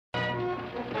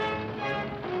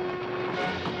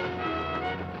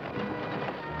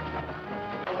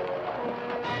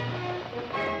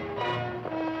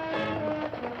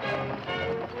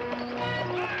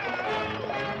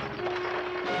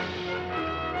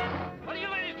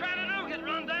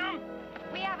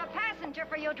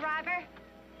stereo driver?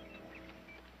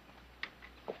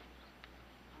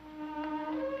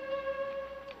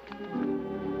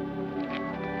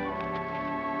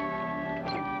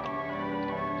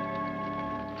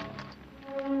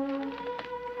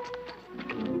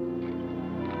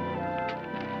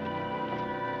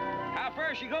 How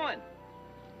far is she going?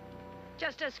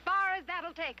 Just as far as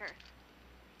that'll take her.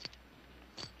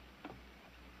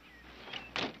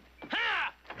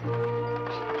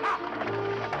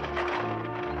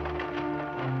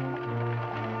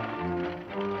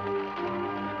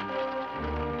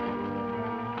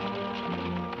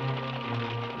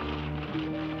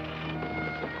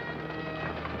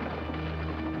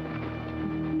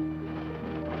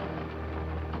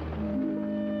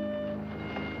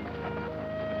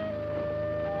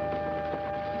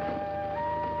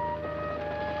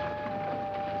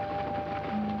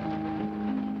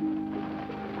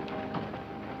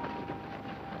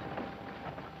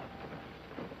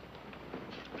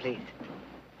 Please.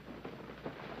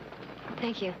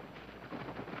 Thank you.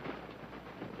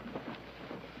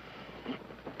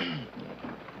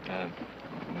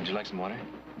 Would you like some water?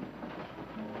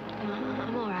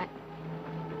 I'm all right.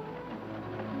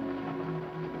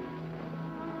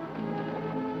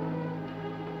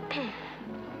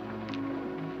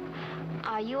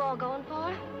 Are you all going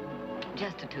for?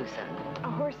 Just to Tucson. A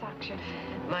horse auction.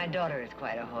 My daughter is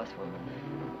quite a horsewoman.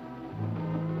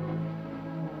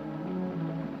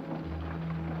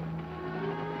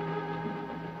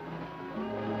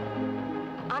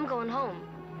 I'm going home.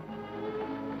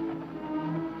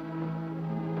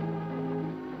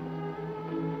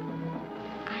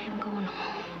 I am going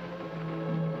home.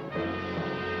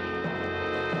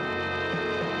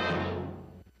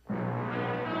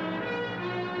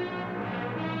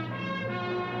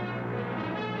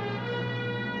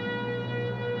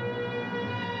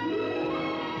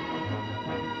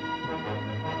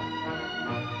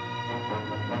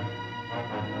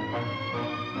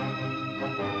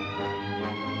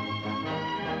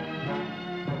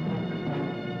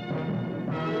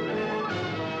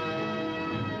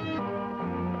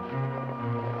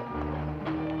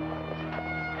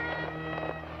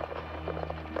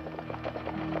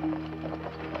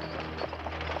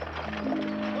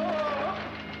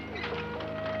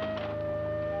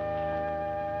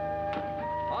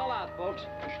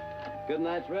 Good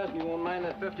night's rest, and you won't mind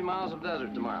that 50 miles of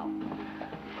desert tomorrow.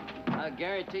 I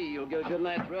guarantee you'll get a good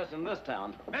night's rest in this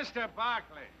town. Mr.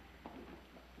 Barkley.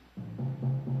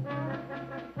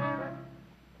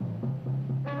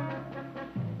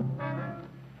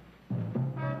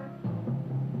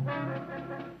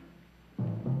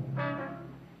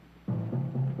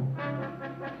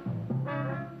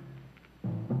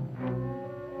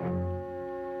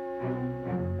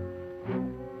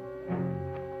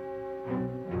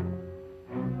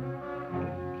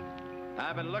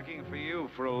 I've been looking for you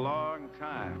for a long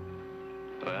time.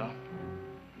 Well,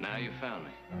 now you found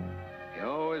me. You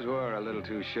always were a little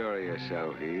too sure of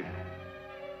yourself, Heath.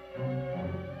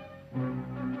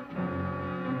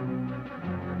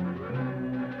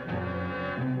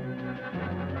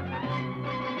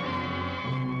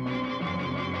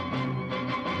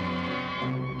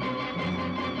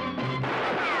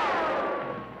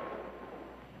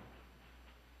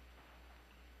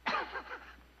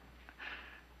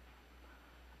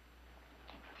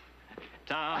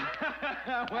 Tom.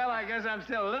 Well, I guess I'm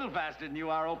still a little faster than you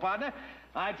are, old partner.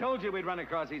 I told you we'd run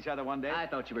across each other one day. I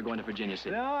thought you were going to Virginia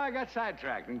City. No, I got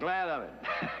sidetracked and glad of it.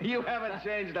 You haven't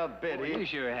changed a bit, Heath. You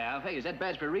sure have. Hey, is that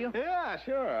badge for real? Yeah,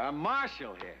 sure. I'm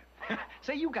Marshal here.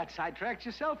 Say, you got sidetracked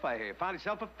yourself, I hear. You found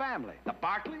yourself a family. The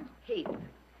Barkleys? Heath.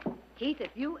 Heath,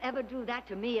 if you ever do that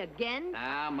to me again...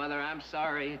 Ah, Mother, I'm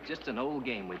sorry. It's just an old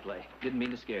game we play. Didn't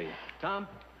mean to scare you. Tom?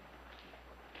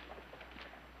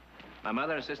 My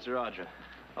mother and sister Audra.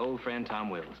 Old friend Tom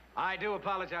Wills. I do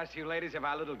apologize to you ladies if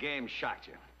our little game shocked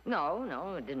you.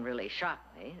 No, it didn't really shock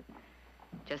me.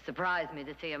 It just surprised me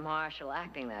to see a marshal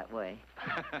acting that way.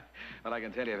 Well, I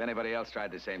can tell you, if anybody else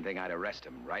tried the same thing, I'd arrest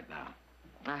him right now.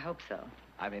 I hope so.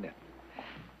 I mean it.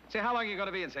 Say, how long are you going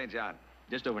to be in St. John?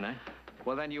 Just overnight.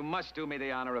 Well, then you must do me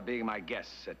the honor of being my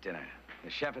guests at dinner. The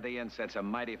chef of the inn sets a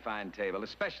mighty fine table,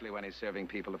 especially when he's serving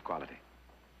people of quality.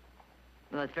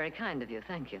 Well, it's very kind of you.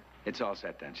 Thank you. It's all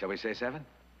set, then. Shall we say 7?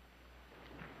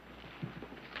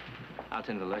 I'll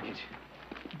tend to the luggage.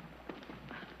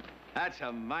 That's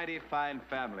a mighty fine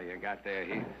family you got there,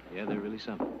 Heath. Yeah, they're really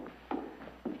something.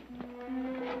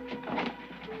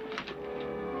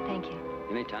 Thank you.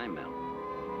 Anytime, Mel.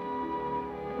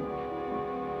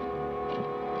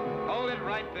 Hold it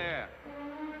right there.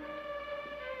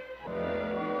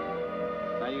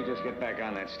 Now, you just get back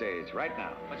on that stage right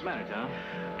now. What's the matter, Tom?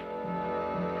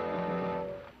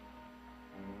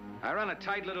 I run a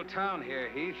tight little town here,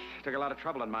 Heath. Took a lot of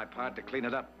trouble on my part to clean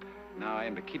it up. Now I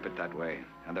aim to keep it that way.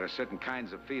 And there are certain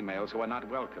kinds of females who are not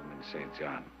welcome in St.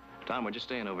 John. Tom, we're just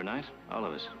staying overnight. All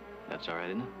of us. That's all right,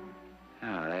 isn't it?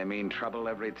 Ah, they mean trouble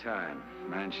every time.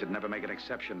 Man should never make an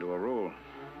exception to a rule.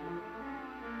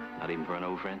 Not even for an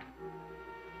old friend?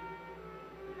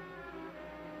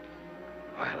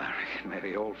 Well, I reckon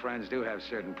maybe old friends do have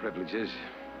certain privileges.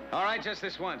 All right, just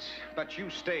this once. But you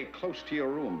stay close to your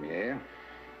room, yeah?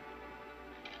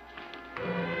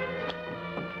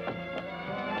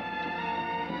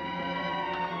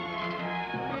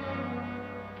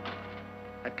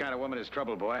 That kind of woman is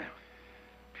trouble, boy.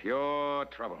 Pure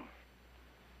trouble.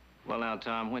 Well, now,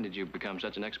 Tom, when did you become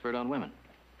such an expert on women?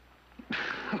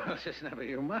 Well, just never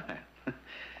you mind.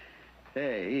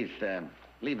 Hey, Heath,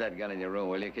 leave that gun in your room,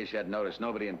 will you? In case you hadn't noticed,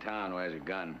 nobody in town wears a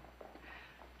gun.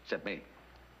 Except me.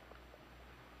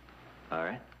 All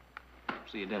right.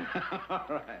 See you dinner. All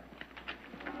right.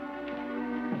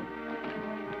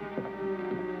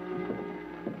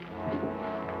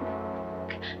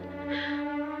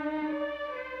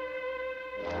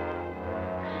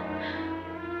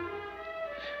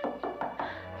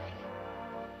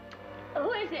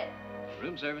 Who is it?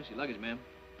 Room service, your luggage, ma'am.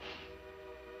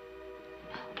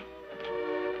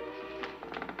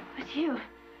 It's you.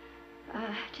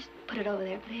 Just put it over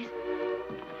there, please.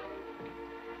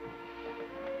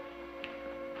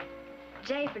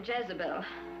 J for Jezebel.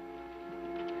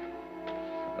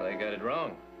 Well, they got it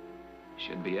wrong.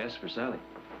 Should be S for Sally.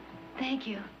 Thank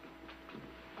you.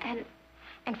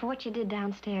 And for what you did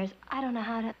downstairs, I don't know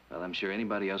how to... Well, I'm sure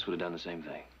anybody else would have done the same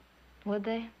thing. Would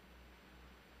they?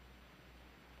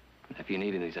 If you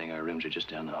need anything, our rooms are just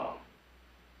down the hall.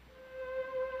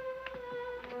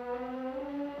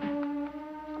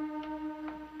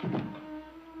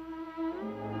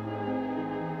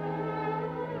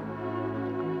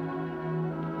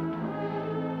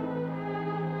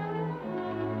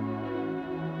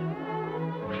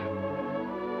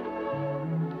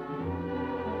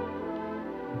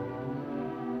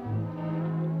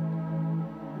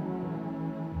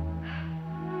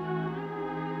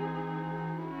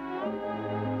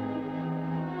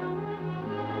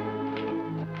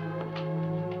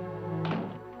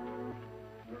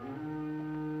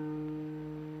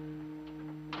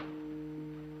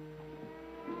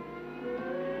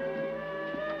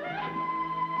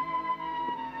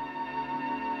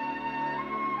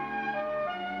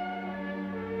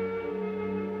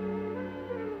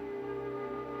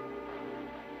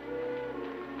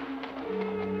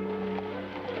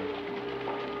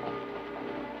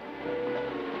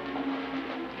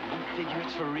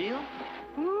 For real?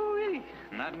 Ooh-wee.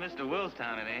 Not Mr.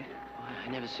 Willstown, it ain't. Boy, I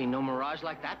never seen no mirage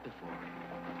like that before.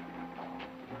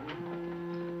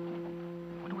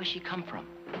 Wonder where she come from.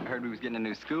 I heard we was getting a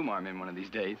new schoolmarm in one of these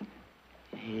days.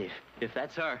 If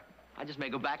that's her, I just may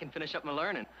go back and finish up my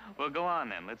learning. Well, go on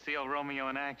then. Let's see old Romeo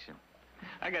in action.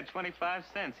 I got 25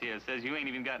 cents here. It says you ain't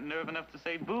even got nerve enough to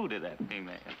say boo to that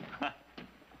female.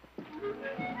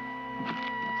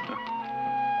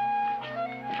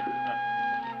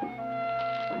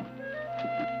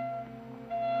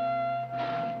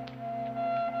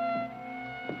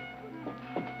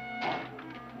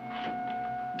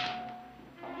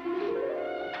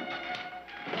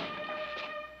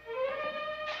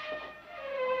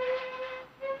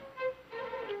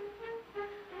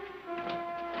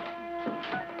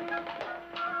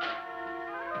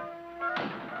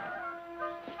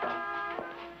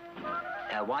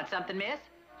 Want something, miss?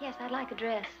 Yes, I'd like a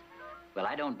dress. Well,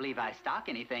 I don't believe I stock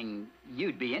anything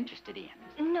you'd be interested in.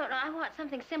 No, I want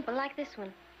something simple like this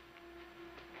one.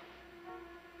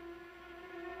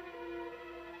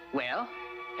 Well,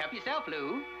 help yourself,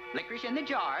 Lou. Licorice in the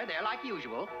jar, they're like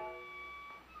usual.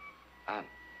 I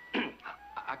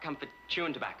come for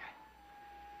chewing tobacco.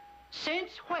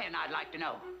 Since when, I'd like to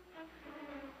know?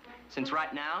 Since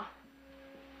right now,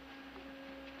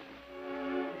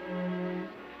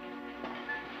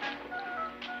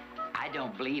 I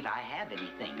don't believe I have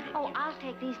anything that Oh, you... I'll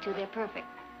take these two. They're perfect.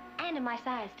 And in my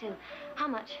size, too. How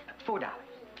much? $4.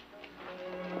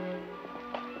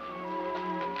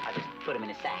 I'll just put them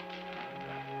in a sack.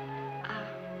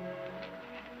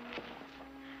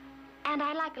 And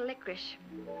I like a licorice.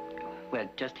 Well,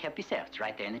 just help yourself. It's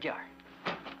right there in the jar.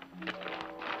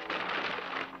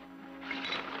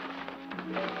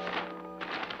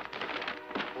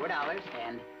 $4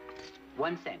 and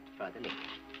 1 cent for the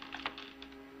licorice.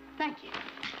 Thank you.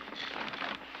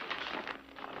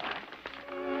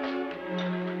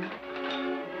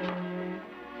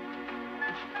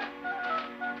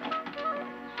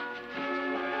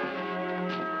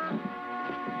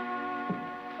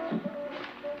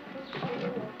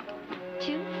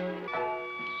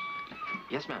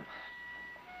 Yes, ma'am.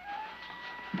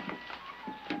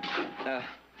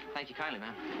 Thank you kindly,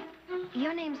 ma'am.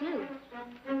 Your name's Lou.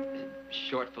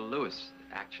 Short for Louis,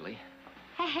 actually.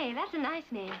 Hey, that's a nice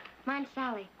name. Mine's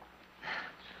Sally.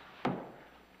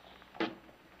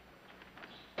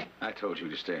 I told you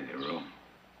to stay in your room.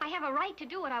 I have a right to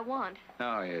do what I want.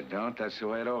 No, you don't. That's the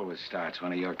way it always starts.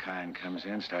 One of your kind comes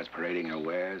in, starts parading her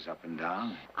wares up and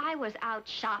down. I was out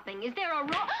shopping. Is there a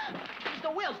rule?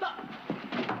 Mr. Wills, stop!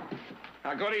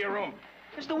 Now go to your room.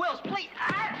 Mr. Wills, please!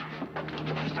 Ah!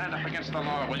 Stand up against the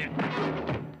law, will you?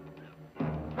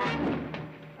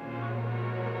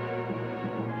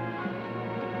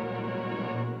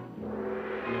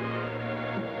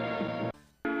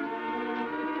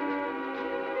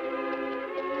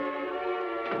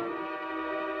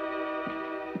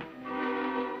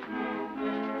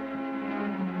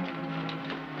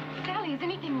 Sally, is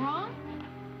anything wrong?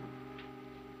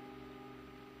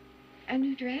 A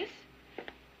new dress?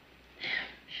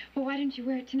 Well, why don't you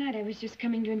wear it tonight? I was just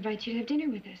coming to invite you to have dinner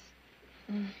with us.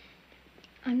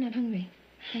 I'm not hungry.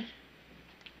 Thank you.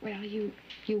 Well, you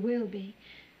will be.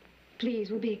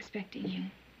 Please, we'll be expecting you.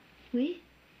 We?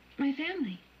 My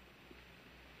family.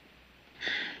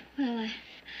 Well,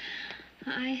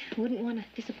 I wouldn't want to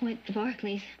disappoint the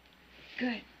Barkleys.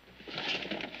 Good.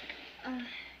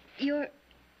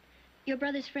 Your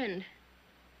brother's friend,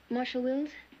 Marshal Wills,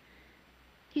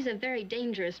 he's a very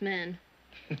dangerous man.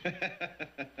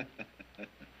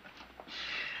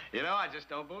 You know, I just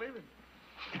don't believe it.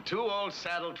 Two old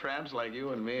saddle tramps like you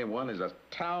and me, and one is a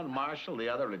town marshal, the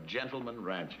other a gentleman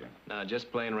rancher. No,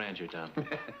 just plain rancher, Tom.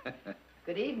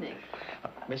 Good evening.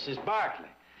 Mrs. Barkley,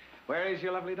 where is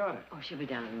your lovely daughter? Oh, she'll be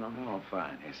down in a moment. Oh,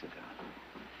 fine. Here, sit down.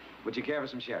 Would you care for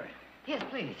some sherry? Yes,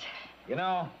 please. You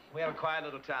know, we have a quiet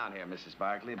little town here, Mrs.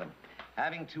 Barkley, but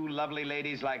having two lovely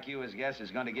ladies like you as guests is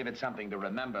going to give it something to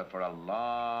remember for a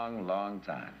long, long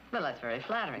time. Well, that's very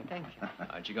flattering. Thank you.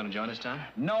 Aren't you going to join us, Tom?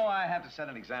 No, I have to set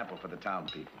an example for the town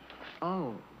people.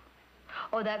 Oh.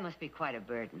 Oh, that must be quite a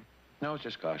burden. No, it's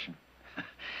just caution.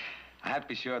 I have to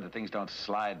be sure that things don't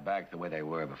slide back the way they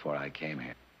were before I came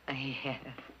here. Yes.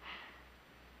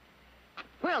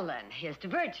 Well, then, here's to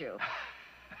virtue.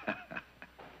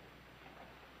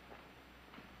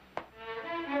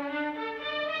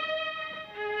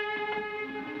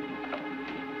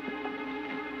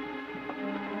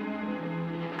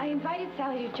 I invited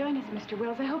Sally to join us, Mr.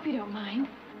 Wills. I hope you don't mind.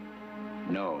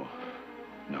 No.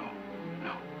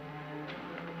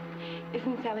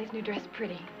 Isn't Sally's new dress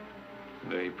pretty?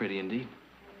 Very pretty indeed.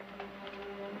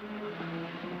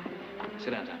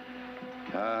 Sit down,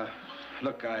 Tom.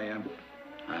 Look, I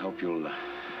hope you'll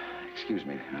excuse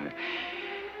me.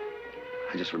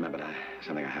 I just remembered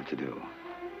something I have to do.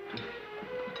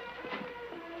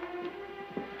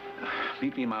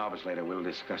 Meet me in my office later. We'll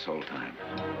discuss old times.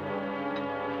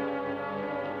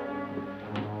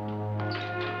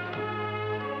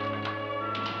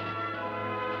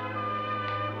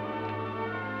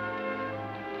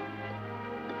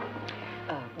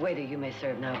 Waiter, you may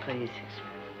serve now, please.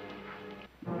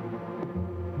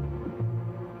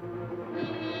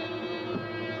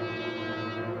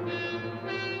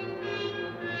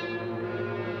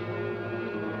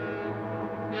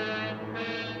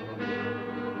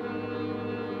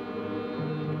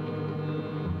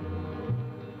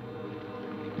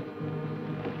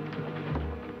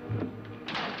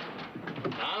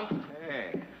 Tom?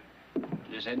 Hey.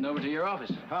 Just heading over to your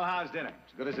office. Well, how's dinner?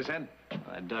 As good as this end?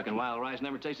 That duck and wild rice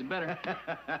never tasted better.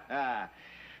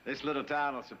 This little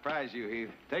town will surprise you, Heath.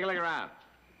 Take a look around.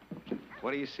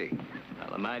 What do you see?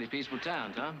 Well, a mighty peaceful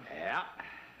town, Tom. Yeah.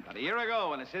 About a year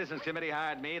ago, when the Citizens Committee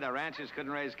hired me, the ranchers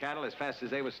couldn't raise cattle as fast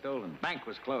as they were stolen. Bank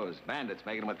was closed. Bandits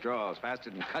making withdrawals faster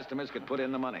than customers could put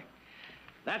in the money.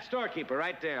 That storekeeper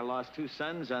right there lost 2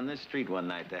 sons on this street one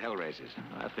night to hell raisers.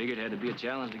 I figured it had to be a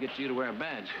challenge to get you to wear a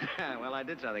badge. Well, I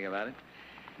did something about it.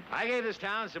 I gave this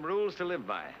town some rules to live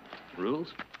by.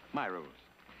 Rules? My rules.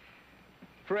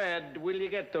 Fred, will you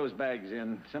get those bags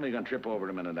in? Somebody's gonna trip over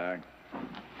them in the dark.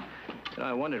 You know,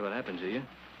 I wondered what happened to you.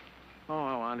 Oh,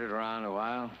 I wandered around a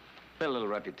while. Built a little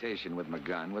reputation with my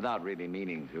gun without really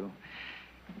meaning to.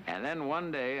 And then one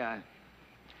day, I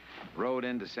rode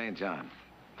into St. John.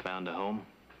 Found a home?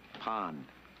 Pond.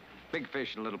 Big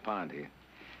fish in a little pond here.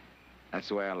 That's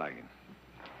the way I like it.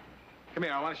 Come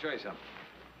here, I want to show you something.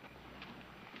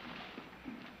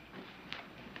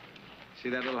 See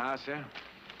that little house there?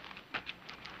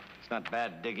 It's not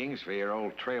bad diggings for your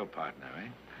old trail partner, eh?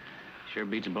 Sure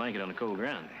beats a blanket on the cold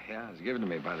ground. Yeah, it was given to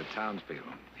me by the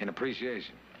townspeople in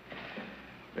appreciation.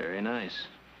 Very nice.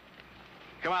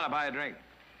 Come on, I'll buy a drink.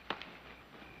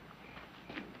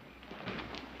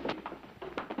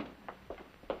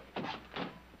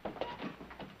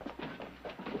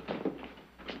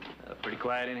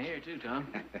 quiet in here, too, Tom.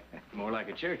 More like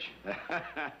a church.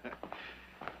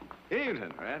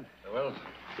 Evening, Red. Wells,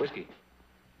 whiskey.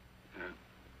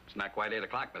 It's not quite 8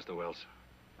 o'clock, Mr. Wells.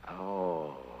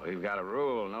 Oh, we've got a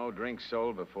rule. No drinks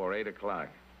sold before 8 o'clock.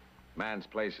 Man's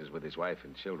place is with his wife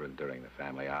and children during the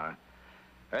family hour.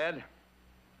 Ed,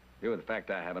 due to the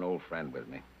fact I have an old friend with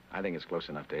me, I think it's close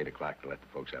enough to 8 o'clock to let the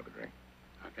folks have a drink.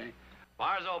 Okay.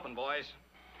 Bar's open, boys.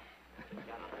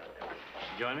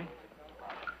 Join me?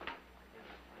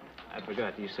 I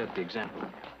forgot, you set the example.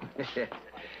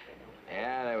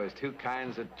 Yeah, there was two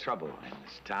kinds of trouble in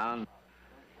this town.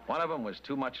 One of them was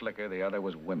too much liquor, the other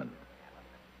was women.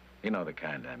 You know the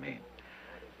kind I mean.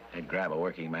 They'd grab a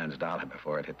working man's dollar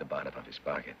before it hit the bottom of his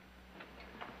pocket.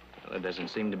 Well, there doesn't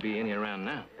seem to be any around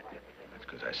now. That's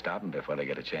because I stop them before they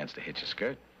get a chance to hitch a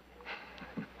skirt.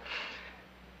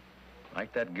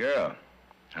 Like that girl.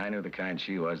 I knew the kind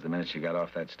she was the minute she got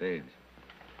off that stage.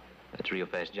 That's real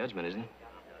fast judgment, isn't it?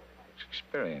 It's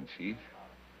experience, Heath.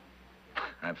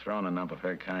 I've thrown enough of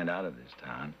her kind out of this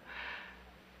town.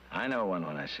 I know one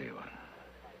when I see one.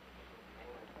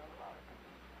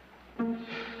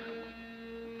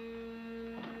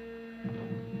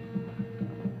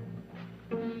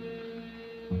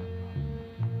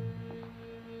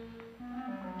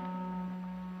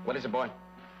 What is it, boy?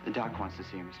 The doc wants to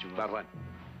see you, Mr. Wilson. About what?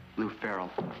 Lou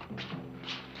Farrell.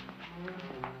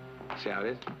 See how it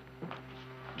is?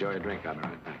 Enjoy a drink. I'll be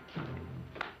right back.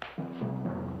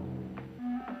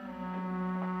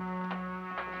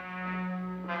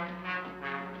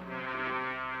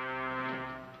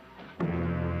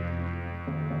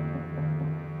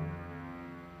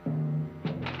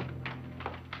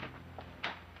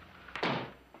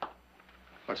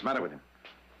 What's the matter with him?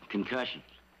 Concussion.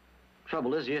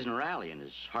 Trouble is, he isn't rallying.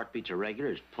 His heartbeats are regular,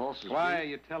 his pulse is... Why are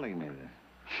you telling me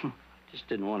this? Just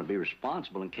didn't want to be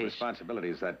responsible in case... Responsibility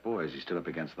is that boy's. He stood up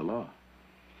against the law.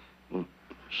 Well,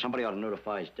 somebody ought to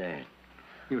notify his dad.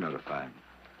 You notify him.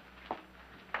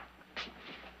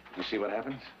 You see what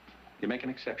happens? You make an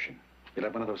exception. You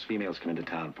let one of those females come into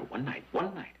town for one night,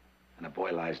 and a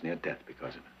boy lies near death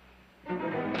because of it.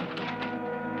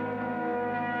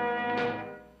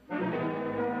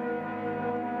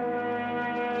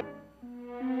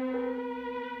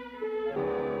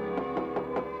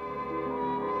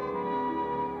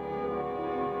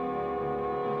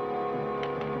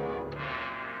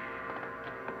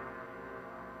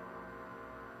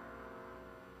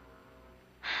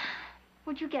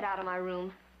 Would you get out of my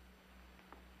room?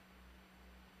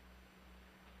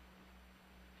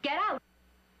 Get out!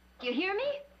 You hear me?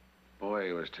 Boy,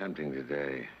 it was tempting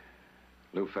today.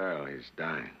 Lou Farrell, he's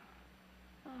dying.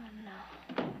 Oh,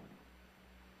 no.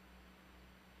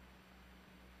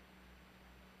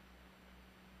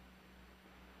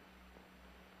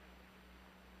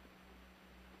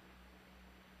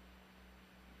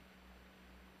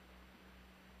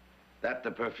 That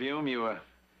the perfume you were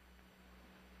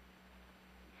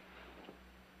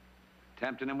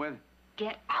tempting him with?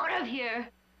 Get out of here!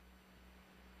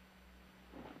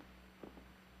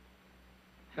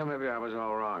 Yeah, maybe I was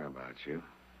all wrong about you.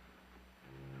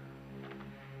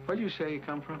 Where'd you say you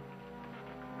come from?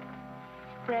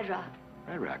 Red Rock.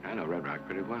 Red Rock. I know Red Rock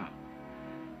pretty well.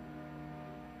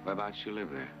 Whereabouts you live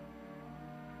there?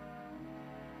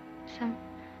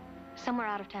 Somewhere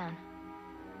out of town.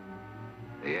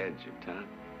 The edge of town?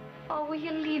 Oh, will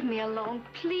you leave me alone,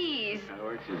 please? Now,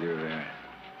 what you do there?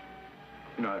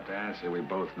 You don't have to answer. We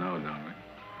both know, don't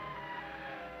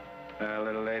we?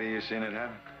 Little lady, you seen it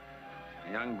happen?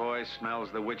 A young boy smells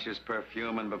the witch's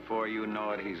perfume, and before you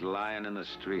know it, he's lying in the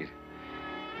street.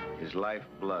 His life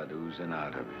blood oozing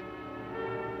out of it.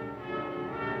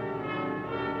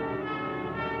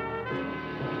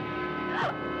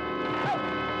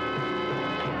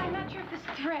 I'm not sure if this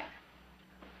is correct.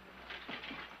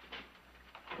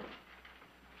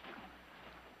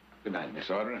 Good night, Miss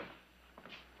Audrey.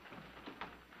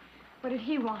 What did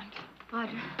he want? I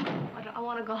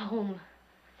want to go home.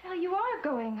 Sal, you are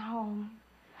going home.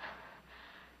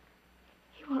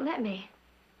 He won't let me.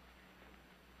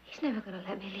 He's never going to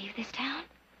let me leave this town.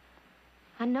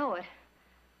 I know it.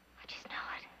 I just know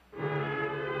it.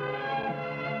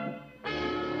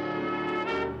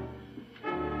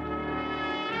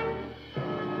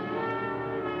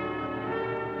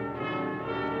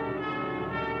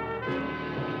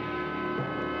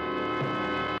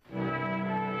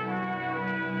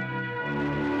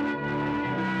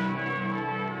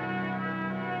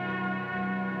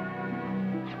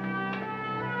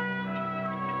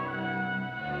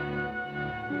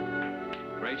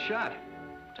 Great shot.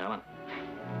 Talent.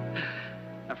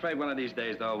 I'm afraid one of these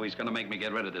days, though, he's going to make me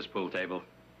get rid of this pool table.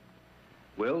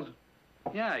 Wills?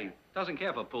 Yeah, he doesn't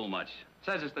care for pool much.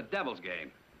 Says it's the devil's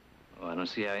game. Oh, I don't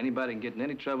see how anybody can get in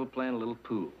any trouble playing a little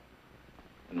pool.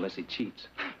 Unless he cheats.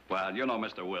 Well, you know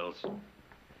Mr. Wills.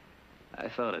 I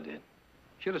thought I did.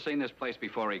 Should have seen this place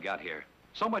before he got here.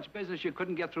 So much business you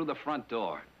couldn't get through the front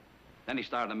door. Then he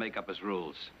started to make up his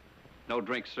rules. No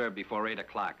drinks served before 8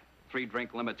 o'clock.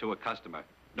 3-drink limit to a customer.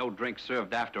 No drinks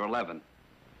served after 11.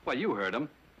 Well, you heard him.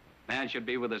 Man should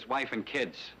be with his wife and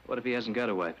kids. What if he hasn't got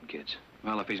a wife and kids?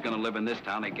 Well, if he's gonna live in this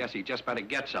town, I guess he just better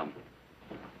get some.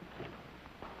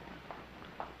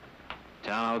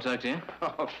 Tom, I'll talk to you.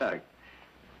 Oh, thanks.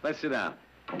 Let's sit down.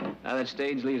 Now, that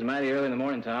stage leaves mighty early in the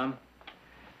morning, Tom.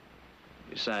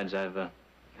 Besides, I've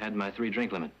had my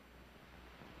 3-drink limit.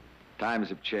 Times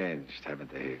have changed,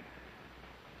 haven't they?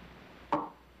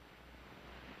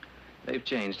 They've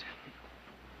changed.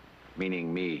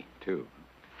 Meaning me, too.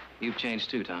 You've changed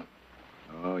too, Tom.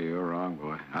 Oh, you're wrong,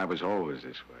 boy. I was always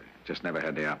this way. Just never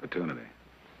had the opportunity.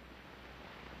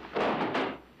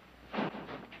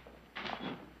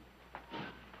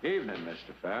 Evening,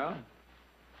 Mr. Farrell.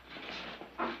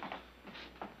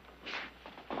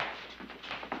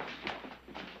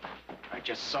 I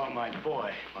just saw my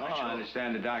boy, Marshal. Oh, I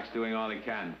understand the doc's doing all he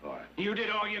can for him. You did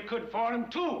all you could for him,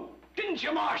 too. Didn't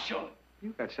you, Marshal?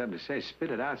 You got something to say. Spit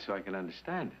it out so I can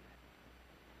understand it.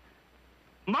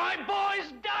 My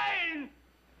boy's dying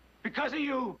because of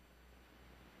you.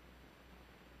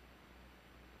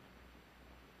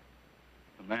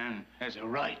 A man has a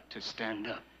right to stand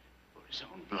up for his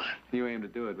own blood. You aim to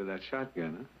do it with that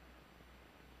shotgun, huh?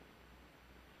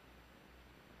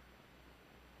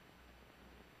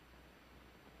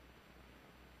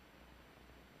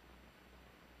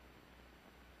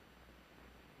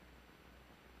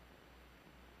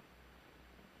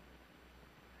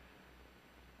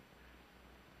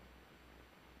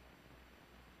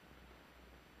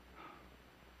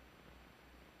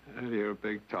 Well, you're a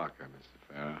big talker,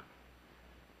 Mr. Farrell.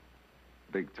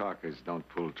 Big talkers don't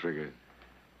pull triggers,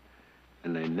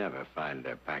 and they never find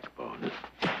their backbone.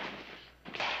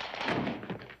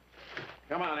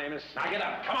 Come on, Amos. Now get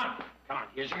up. Come on. Come on.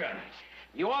 Here's your gun.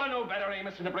 You ought to know better,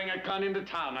 Amos, than to bring a gun into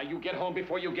town. Now, you get home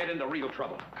before you get into real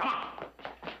trouble. Come on.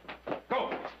 Go.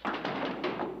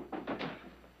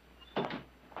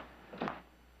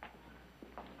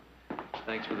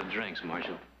 Thanks for the drinks,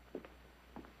 Marshal.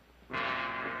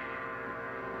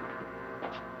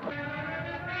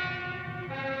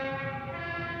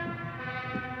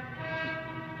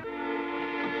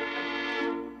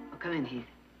 Come in, Heath.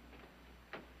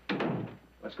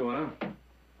 What's going on?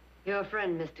 Your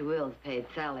friend, Mr. Wills, paid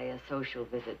Sally a social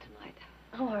visit tonight.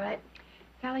 Oh, all right.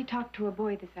 Sally talked to a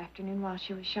boy this afternoon while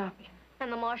she was shopping.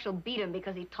 And the marshal beat him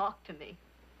because he talked to me.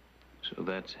 So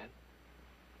that's it.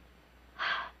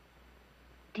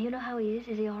 Do you know how he is?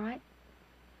 Is he all right?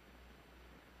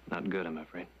 Not good, I'm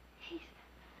afraid. He's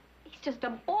just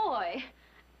a boy.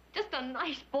 Just a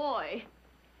nice boy.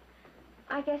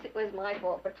 I guess it was my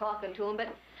fault for talking to him,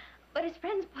 but his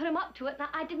friends put him up to it, and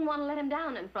I didn't want to let him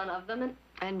down in front of them,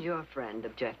 And your friend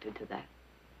objected to that.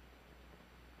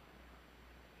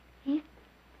 Heath,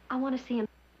 I want to see him.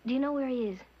 Do you know where he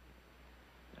is?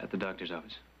 At the doctor's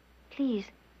office. Please,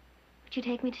 would you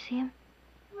take me to see him?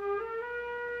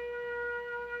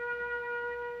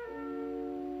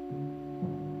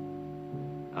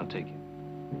 I'll take you.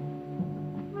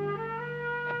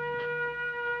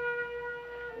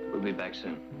 We'll be back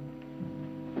soon.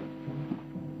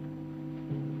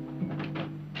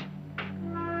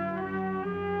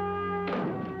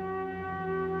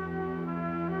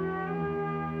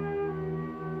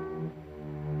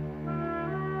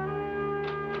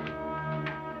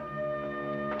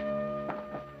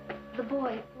 The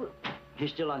boy...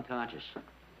 He's still unconscious.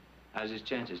 How's his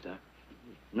chances, Doc?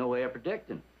 No way of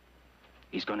predicting.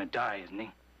 He's gonna die, isn't he?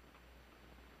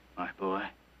 My boy.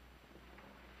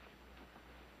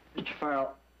 Mr.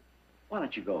 Farrell, why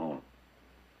don't you go home?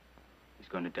 He's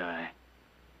gonna die.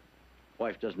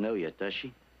 Wife doesn't know yet, does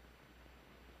she?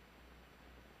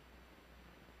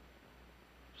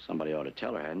 Somebody ought to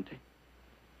tell her, hadn't they?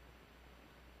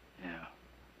 Yeah.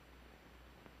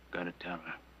 Gotta tell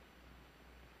her.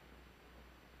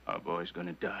 Our boy's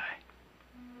gonna die.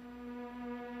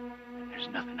 There's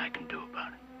nothing I can do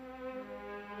about it.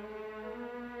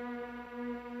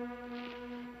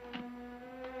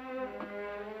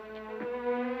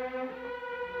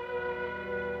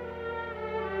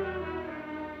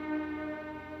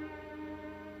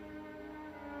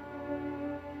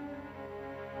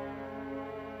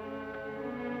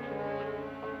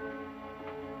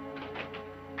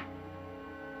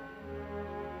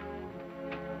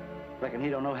 Reckon he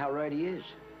don't know how right he is.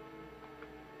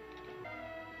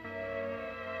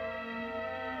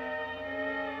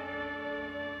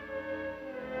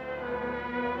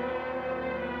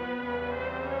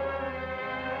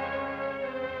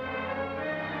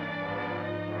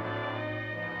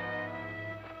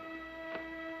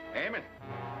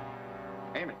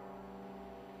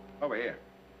 Over here.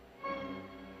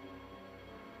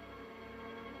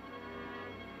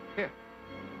 Here.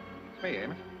 It's me,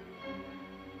 Amos.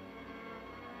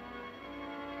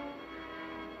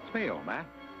 It's me, old man.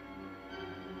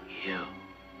 You.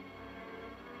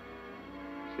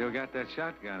 Still got that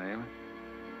shotgun, Amos?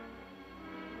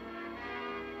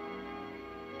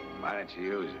 Why don't you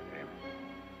use it, Amos?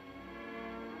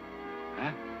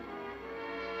 Huh?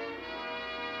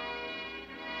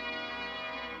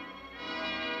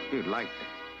 You'd like to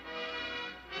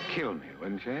kill me,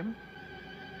 wouldn't you, Amos?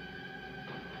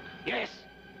 Yes.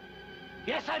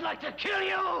 Yes, I'd like to kill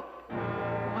you!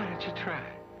 Why don't you try?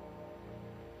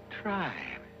 Try,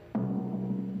 Amos.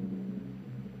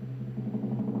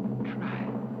 Try.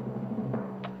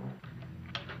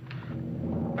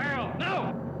 Farrell,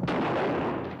 no!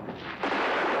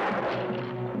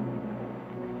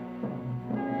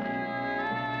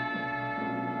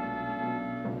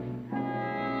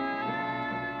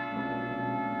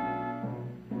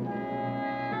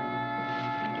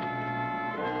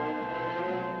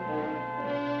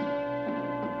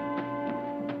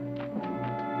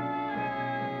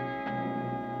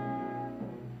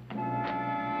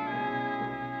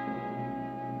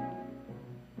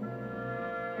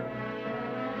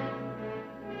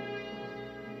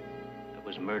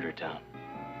 Was Murder Town.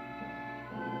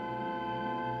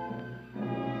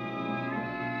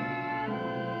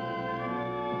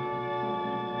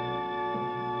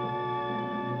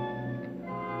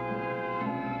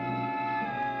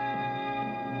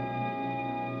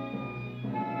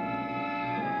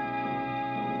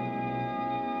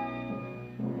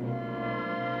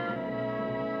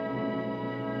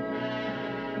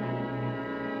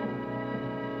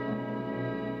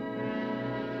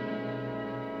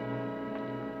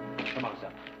 Come on,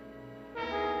 son.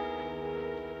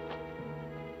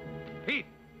 Heath!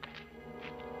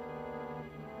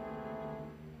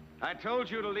 I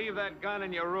told you to leave that gun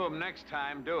in your room. Next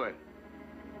time, do it.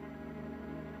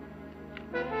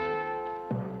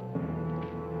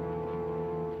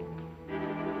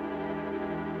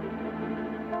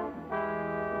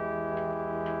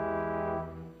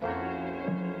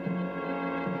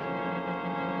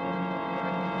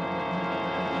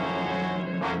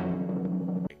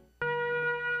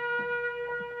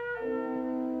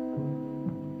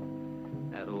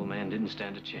 Didn't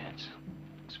stand a chance.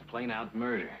 It's plain out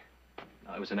murder.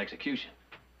 No, it was an execution.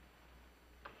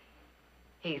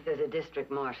 Heath, there's a district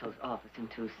marshal's office in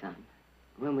Tucson.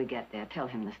 When we get there, tell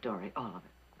him the story, all of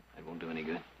it. It won't do any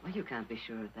good. Well, you can't be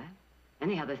sure of that.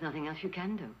 Anyhow, there's nothing else you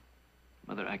can do.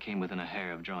 Mother, I came within a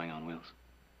hair of drawing on Wills.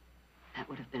 That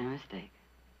would have been a mistake.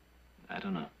 I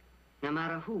don't know. No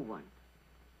matter who won,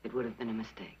 it would have been a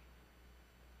mistake.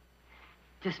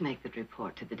 Just make the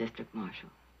report to the district marshal.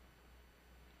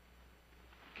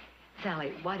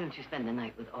 Sally, why don't you spend the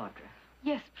night with Audra?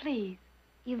 Yes, please.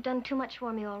 You've done too much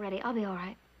for me already. I'll be all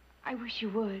right. I wish you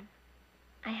would.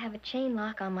 I have a chain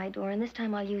lock on my door, and this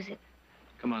time I'll use it.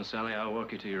 Come on, Sally. I'll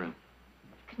walk you to your room.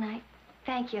 Good night.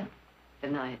 Thank you.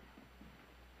 Good night.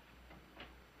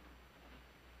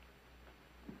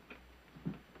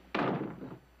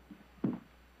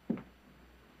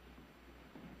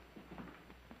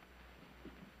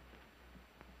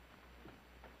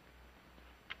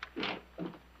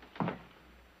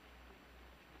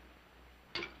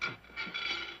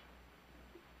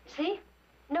 See?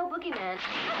 No boogeyman.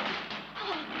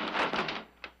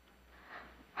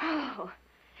 Oh,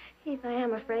 Heath, I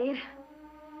am afraid.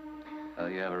 Well,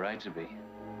 you have a right to be.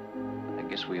 I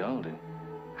guess we all do.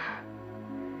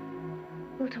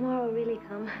 Will tomorrow really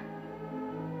come?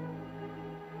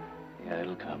 Yeah,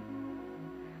 it'll come.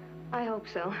 I hope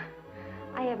so.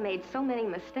 I have made so many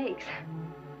mistakes.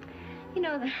 You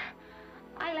know,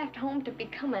 I left home to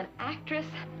become an actress.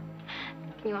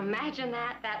 Can you imagine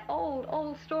that? That old,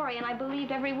 old story, and I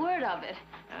believed every word of it.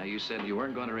 Now, you said you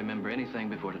weren't going to remember anything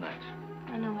before tonight.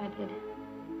 I know I did.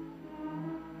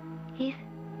 Heath,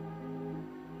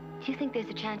 do you think there's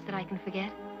a chance that I can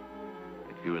forget?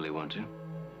 If you really want to.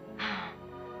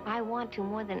 I want to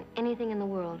more than anything in the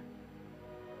world.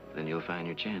 Then you'll find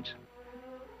your chance.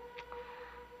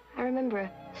 I remember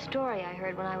a story I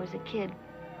heard when I was a kid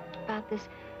about this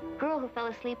girl who fell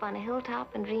asleep on a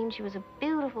hilltop and dreamed she was a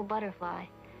beautiful butterfly.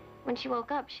 When she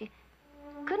woke up, she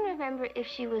couldn't remember if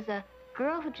she was a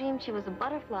girl who dreamed she was a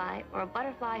butterfly or a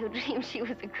butterfly who dreamed she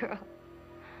was a girl.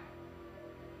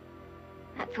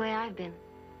 That's the way I've been.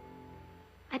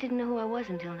 I didn't know who I was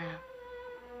until now.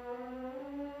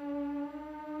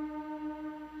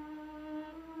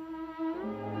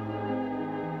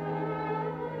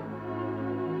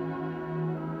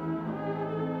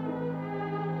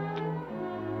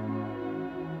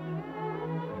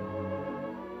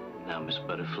 Now, Miss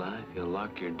Butterfly, if you'll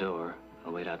lock your door,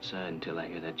 I'll wait outside until I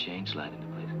hear that chain slide into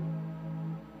place.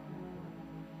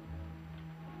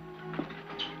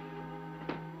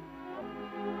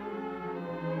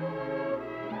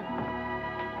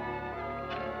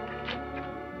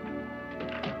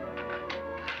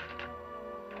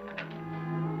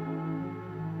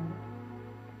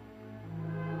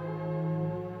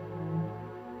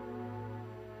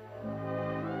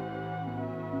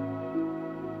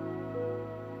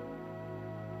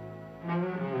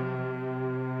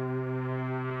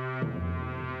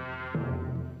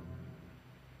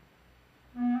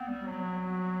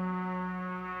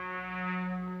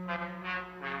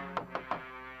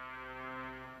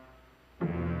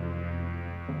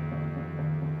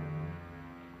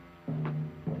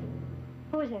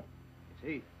 Who is it? It's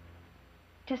Heath.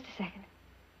 Just a second.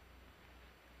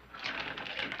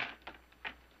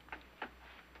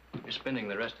 You're spending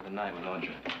the rest of the night with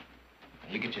Audrey.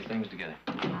 You get your things together.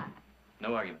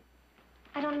 No argument.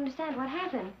 I don't understand. What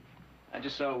happened? I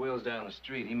just saw Will's down the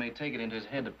street. He may take it into his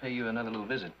head to pay you another little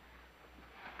visit.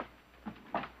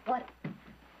 What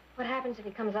happens if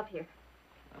he comes up here?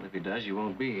 Well, if he does, you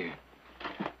won't be here.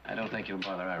 I don't think he'll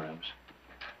bother our rooms.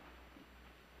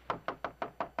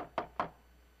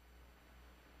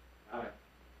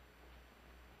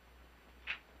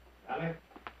 Sally?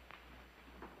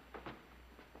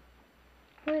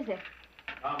 Who is it?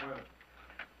 Tom Will.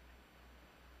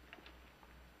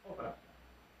 Open up.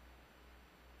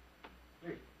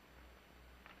 Please.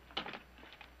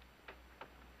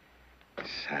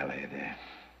 Sally,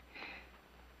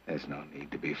 there's no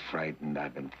need to be frightened.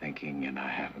 I've been thinking, and I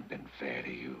haven't been fair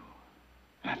to you.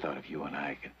 I thought if you and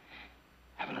I could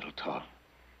have a little talk.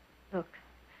 Look,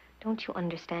 don't you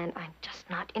understand? I'm just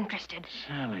not interested.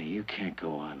 Sally, you can't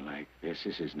go on like this.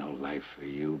 This is no life for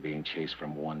you, being chased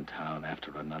from one town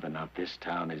after another. Now, this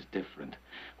town is different.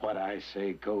 What I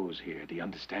say goes here. Do you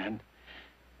understand?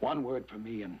 One word from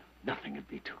me and nothing would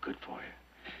be too good for you.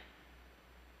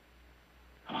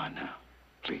 Come on now,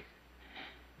 please.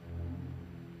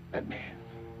 Let me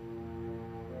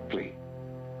in. Please.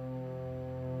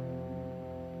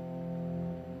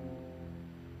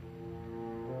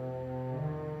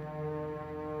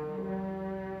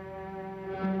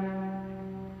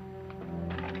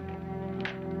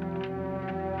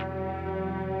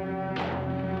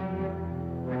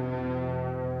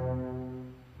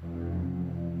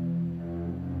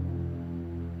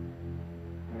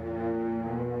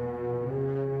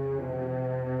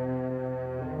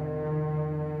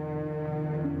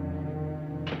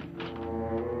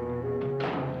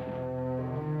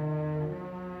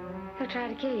 He'll try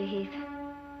to kill you, Heath.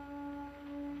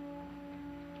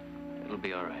 It'll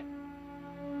be all right.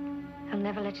 He'll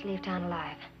never let you leave town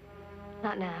alive.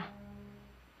 Not now.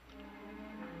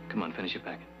 Come on, finish your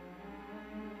packing.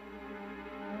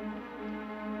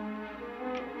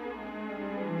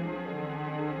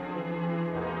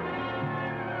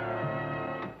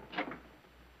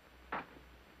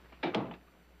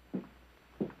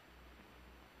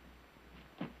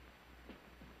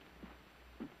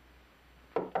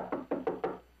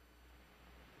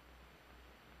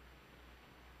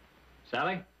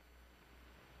 Sally?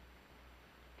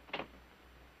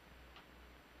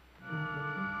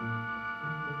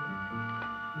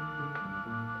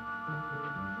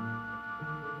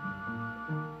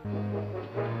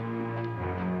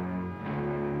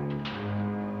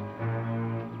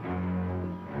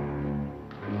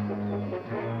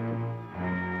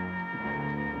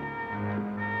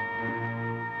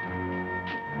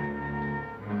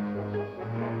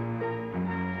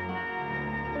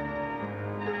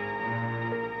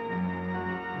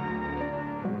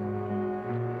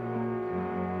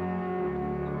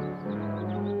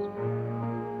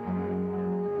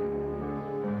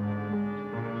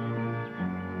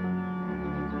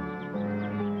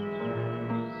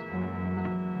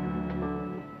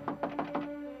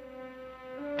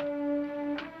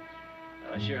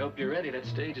 I sure hope you're ready. That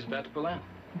stage is about to pull out.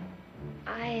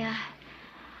 I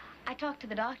talked to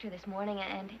the doctor this morning,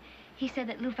 and he said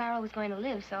that Lou Farrell was going to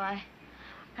live, so I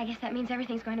guess that means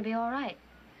everything's going to be all right.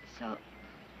 So...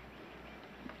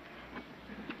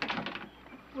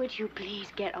 Would you please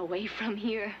get away from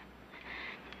here?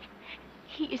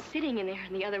 He is sitting in there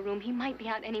in the other room. He might be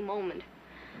out any moment.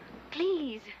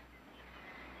 Please.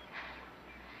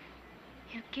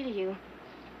 He'll kill you.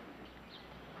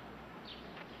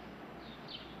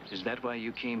 Is that why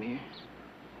you came here?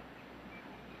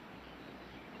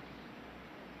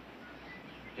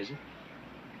 Is it?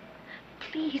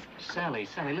 Please. Sally,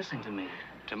 listen to me.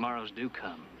 Tomorrow's due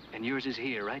come, and yours is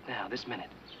here right now, this minute.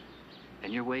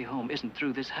 And your way home isn't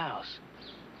through this house.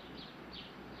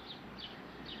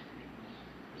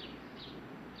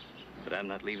 But I'm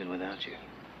not leaving without you.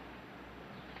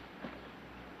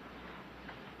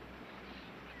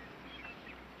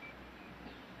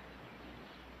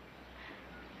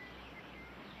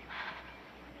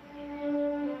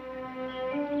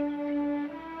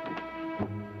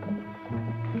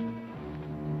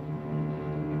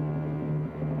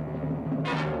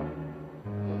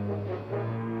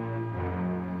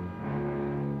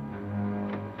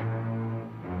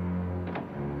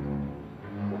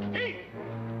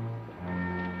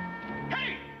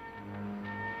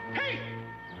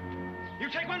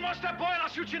 Take one more step, boy, and I'll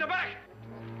shoot you in the back.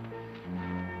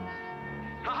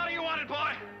 Now, how do you want it,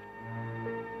 boy?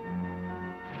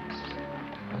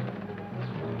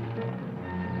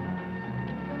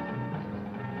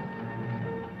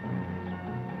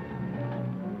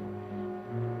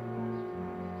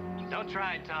 Don't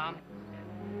try it, Tom.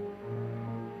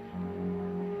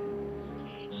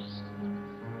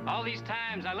 All these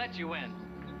times I let you win.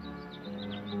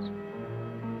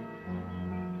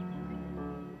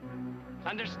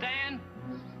 Understand?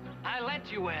 I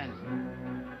let you win.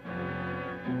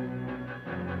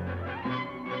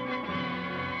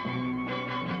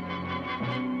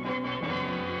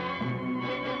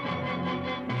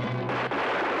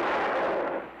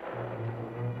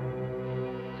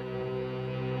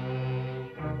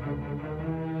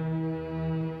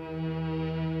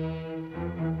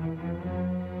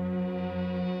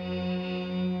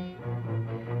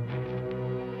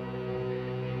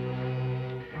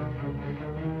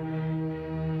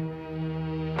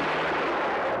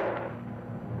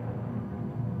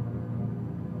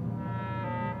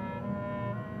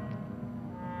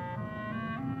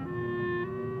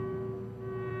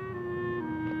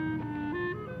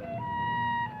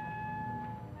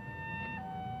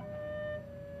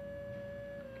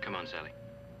 Come on, Sally.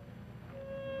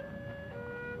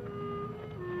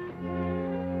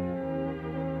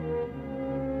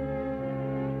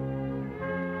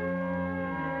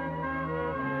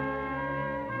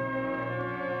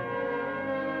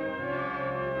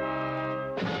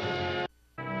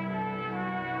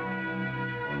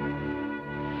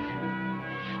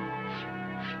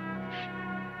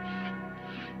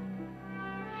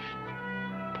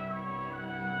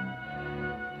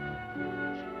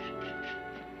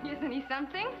 Isn't he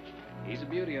something? He's a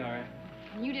beauty, all right.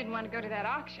 You didn't want to go to that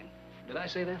auction. Did I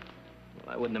say that?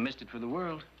 Well, I wouldn't have missed it for the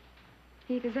world.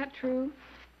 Heath, is that true?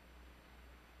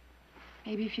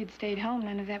 Maybe if you'd stayed home,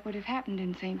 none of that would have happened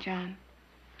in St. John.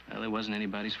 Well, it wasn't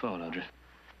anybody's fault, Audra.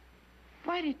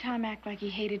 Why did Tom act like he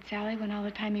hated Sally when all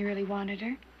the time he really wanted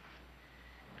her?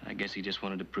 I guess he just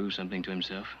wanted to prove something to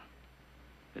himself.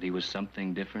 That he was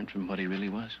something different from what he really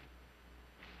was.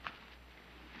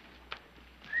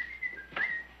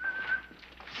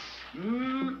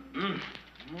 Oh,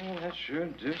 that sure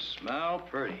does smell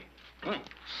pretty.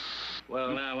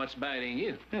 Well, now, what's biting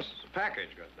you? This is a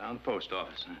package goes down the post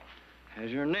office.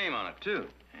 Has your name on it, too.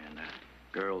 And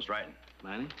girl's writing.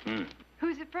 My name?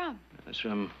 Who's it from? That's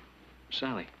from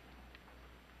Sally.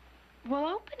 Well,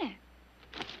 open it.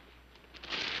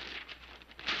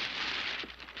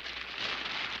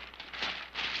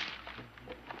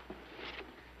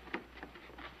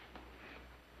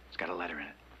 It's got a letter in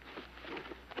it.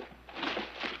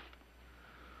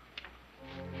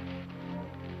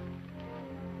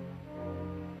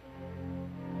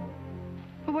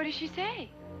 Well, what does she say?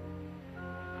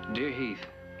 Dear Heath,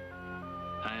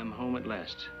 I am home at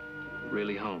last.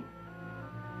 Really home.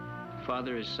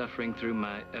 Father is suffering through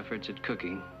my efforts at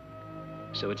cooking,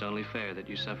 so it's only fair that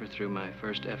you suffer through my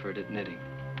first effort at knitting.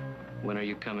 When are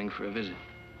you coming for a visit?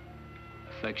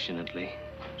 Affectionately,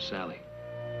 Sally.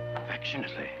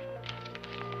 Affectionately.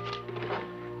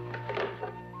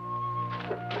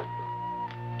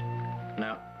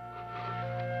 Now,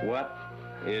 what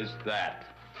is that?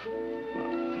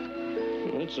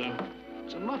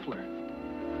 It's a muffler.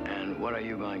 And what are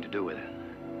you going to do with it?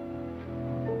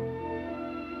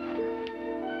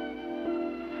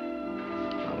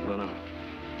 I'm gonna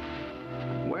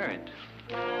wear it.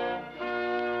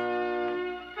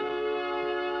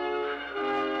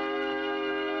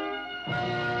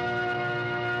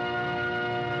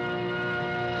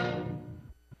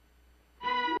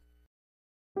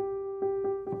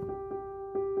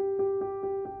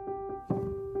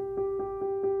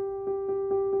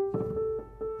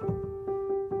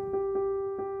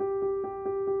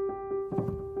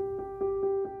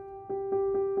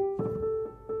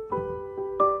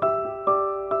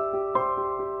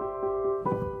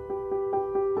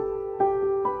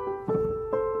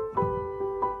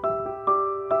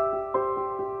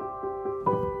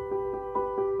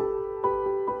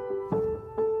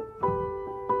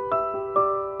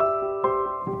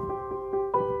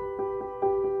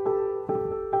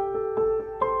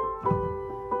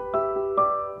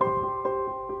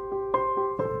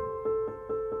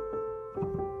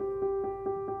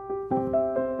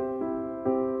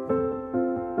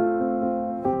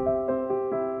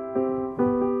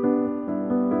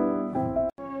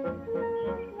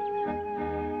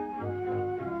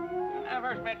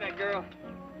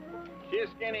 is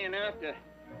skinny enough to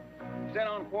sit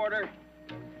on quarter,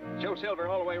 show silver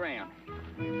all the way around.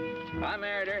 If I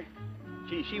married her,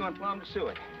 she went plumb to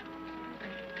suet.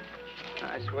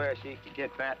 I swear she could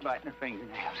get fat biting her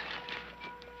fingernails.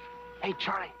 Hey,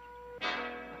 Charlie,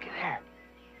 looky there.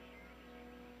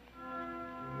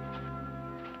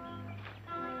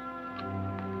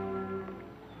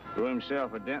 Threw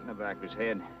himself a dent in the back of his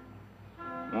head.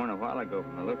 More than a while ago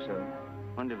from the looks of him.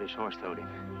 Wonder if his horse throwed him.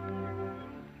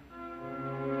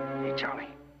 Hey, Charlie.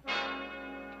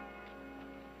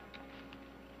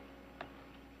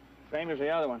 Same as the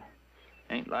other one.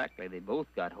 Ain't likely they both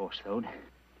got horse throwed.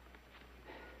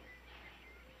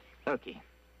 Looky,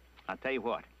 I'll tell you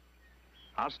what.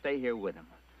 I'll stay here with him.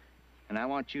 And I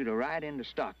want you to ride into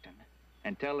Stockton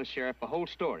and tell the sheriff the whole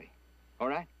story. All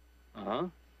right? Uh-huh.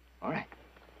 All right.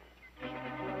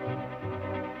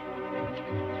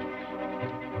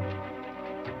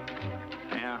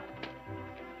 Now,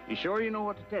 you sure you know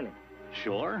what to tell him?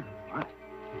 Sure. All right.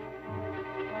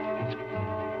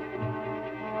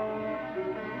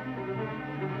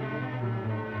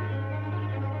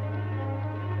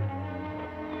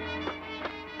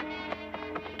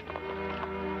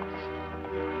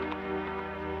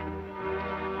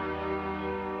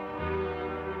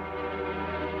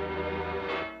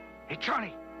 Hey,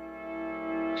 Charlie!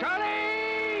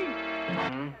 Charlie!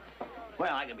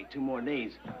 Well, I could be 2 more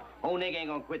days. Old Nick ain't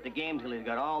gonna quit the game till he's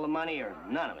got all the money or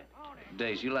none of it.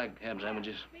 Days, you like ham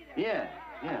sandwiches? Yeah,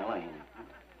 I like him.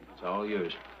 It's all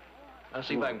yours. I'll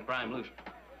see if I can pry him loose.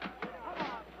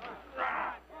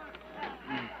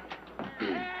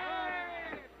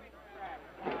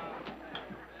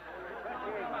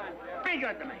 Be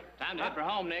good to me. Time to head for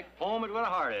home, Nick. Home is where the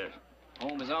heart is.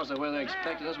 Home is also where they're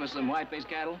expecting us with some white-faced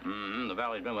cattle. Mm-hmm. The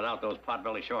valley's been without those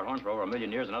pot-belly shorthorns for over 1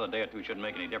 million years. Another day or two shouldn't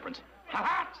make any difference.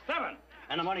 Ha-ha! 7!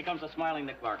 And the money comes to smiling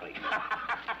Nick Barkley.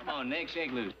 Come on, Nick,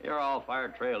 shake loose. You're all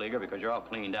fired trail eager because you're all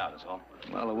cleaned out, that's all.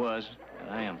 Well, it was.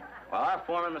 I am. Well, our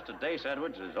foreman, Mr. Dace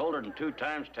Edwards, is older than 2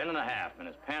 times 10 and a half, and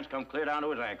his pants come clear down to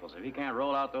his ankles. If he can't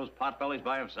roll out those pot-bellies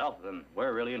by himself, then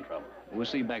we're really in trouble. We'll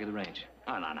see you back at the range.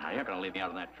 No, you're not going to leave me out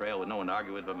on that trail with no one to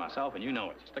argue with but myself, and you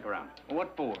know it. Stick around.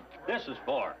 What for? This is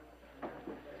for.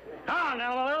 Come on,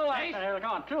 now, a little less. Here,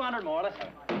 come on, 200 more. Let's go.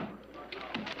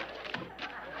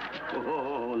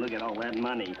 Oh, look at all that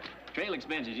money. Trail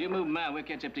expenses. You move them out. We'll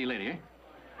catch up to you later,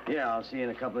 Yeah, I'll see you in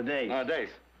a couple of days. Dace,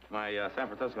 my San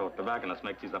Francisco tobacconist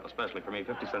makes these up especially for me,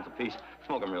 50 cents a piece.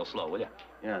 Smoke them real slow, will you?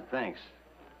 Yeah, thanks.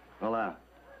 Well,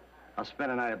 I'll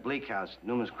spend a night at Bleak House,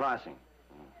 Newman's Crossing.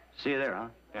 See you there, huh?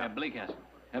 Yeah, Bleak House.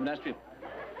 Have a nice trip.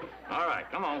 All right,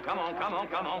 come on.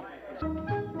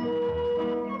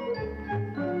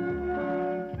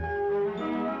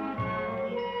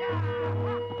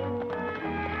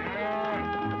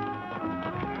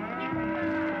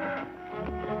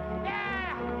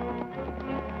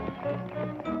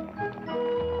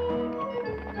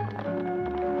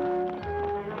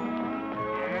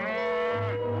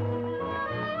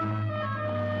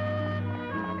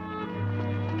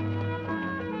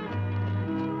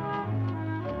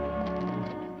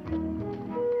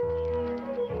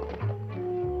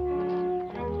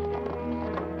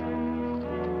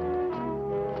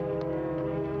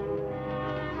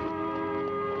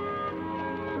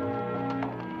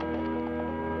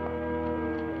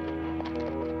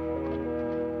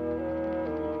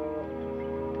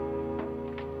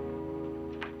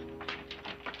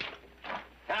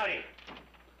 Howdy.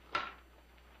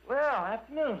 Well,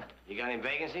 afternoon. You got any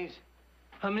vacancies?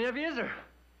 How many of you is there?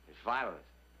 There's 5 of us.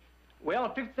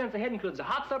 Well, 50 cents a head includes a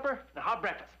hot supper and a hot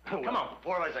breakfast. Come on.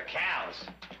 4 of us are cows.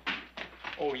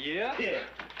 Oh, yeah? Yeah.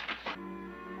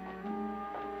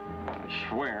 I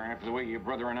swear, after the way your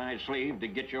brother and I slaved to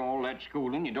get you all that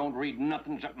schooling, you don't read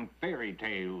nothing except fairy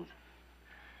tales.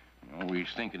 You're always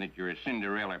thinking that you're a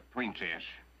Cinderella princess.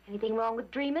 Anything wrong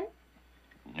with dreaming?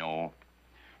 No.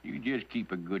 You just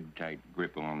keep a good, tight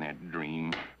grip on that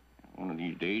dream. One of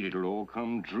these days, it'll all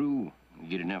come true. You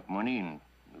get enough money and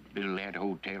build that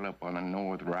hotel up on the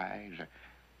North Rise. A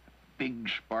big,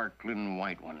 sparkling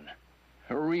white one.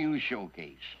 A real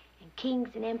showcase. And kings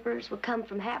and emperors will come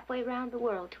from halfway around the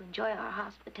world to enjoy our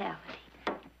hospitality.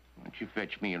 Why don't you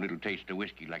fetch me a little taste of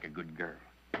whiskey like a good girl?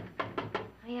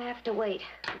 You have to wait.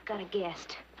 We've got a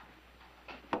guest.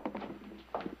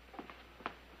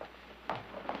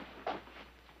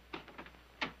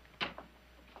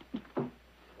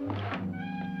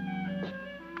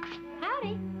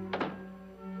 Howdy.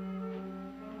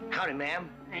 Howdy, ma'am.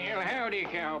 Well, howdy,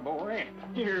 cowboy.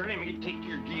 Here, let me take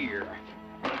your gear.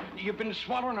 You've been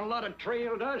swallowing a lot of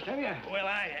trail dust, have you? Well,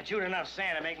 I chewed enough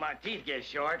sand to make my teeth get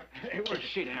short. Well,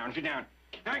 sit down, sit down.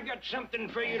 I got something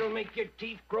for you that'll make your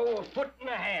teeth grow 1.5 feet.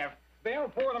 Bill,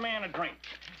 pour the man a drink.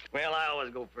 Well, I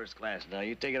always go first class. Now,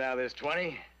 you take it out of this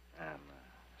 20. I'm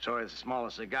sorry it's the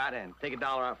smallest I got, and take $1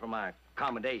 out for my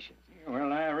accommodations.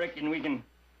 Well, I reckon we can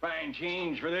find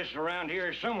change for this around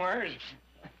here somewhere.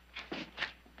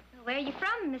 Where are you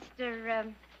from,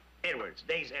 Mr. Edwards,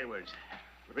 Dace Edwards.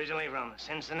 Originally from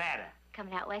Cincinnati.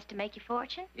 Coming out west to make your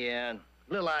fortune? Yeah,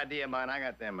 little idea of mine. I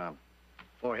got them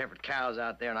 4 heifer cows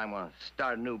out there, and I'm going to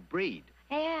start a new breed.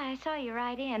 Yeah, I saw you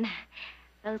ride in.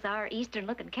 Those are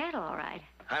eastern-looking cattle, all right.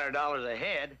 $100 a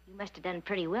head. You must have done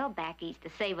pretty well back east to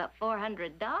save up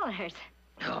 $400.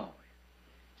 Oh,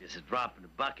 just a drop in the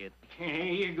bucket. Here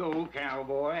you go,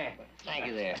 cowboy. Thank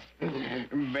you there.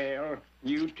 Bill,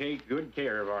 you take good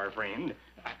care of our friend.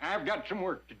 I've got some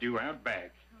work to do out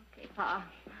back. Okay, Pa.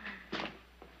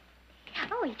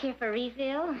 Oh, you care for a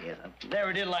refill? Yes, I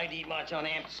never did like to eat much on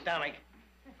an empty stomach.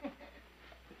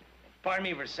 Pardon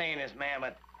me for saying this, ma'am,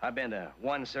 but I've been to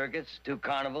 1 circus, 2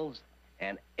 carnivals,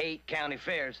 and 8 county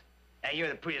fairs. And you're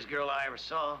the prettiest girl I ever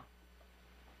saw.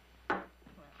 Well,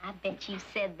 I bet you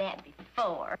said that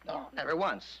before. No, never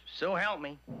once. So help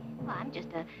me. Well, I'm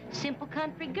just a simple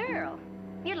country girl.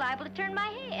 You're liable to turn my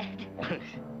head.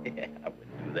 Yeah, I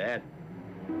wouldn't do that.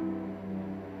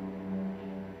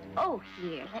 Oh,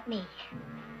 here, let me.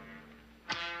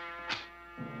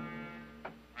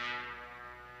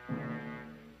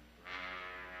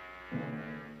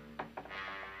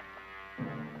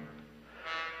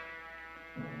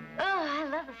 Oh, I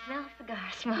love the smell of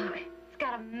cigar smoke. It's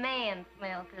got a man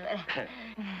smell to it.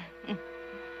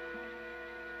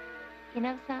 You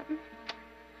know something?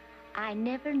 I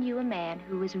never knew a man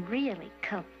who was really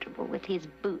comfortable with his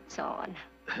boots on.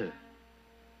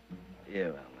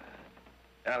 Yeah, well,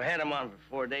 I've had them on for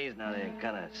 4 days now. They're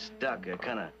kind of stuck. They're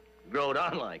kind of growed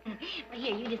on like. Well,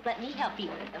 here, you just let me help you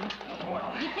with them.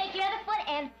 You take your other foot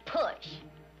and push.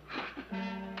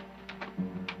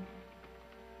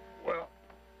 Well,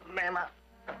 ma'am,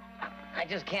 I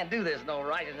just can't do this. No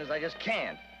righteousness. I just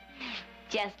can't.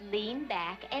 Just lean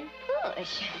back and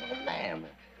push. Well, ma'am.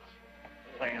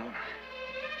 Well,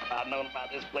 if I'd known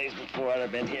about this place before, I'd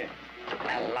have been here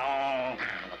a long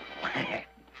time.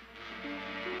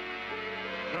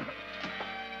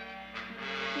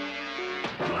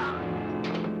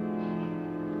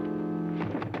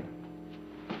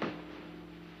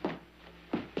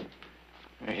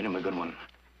 I hit him a good one.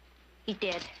 He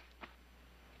did.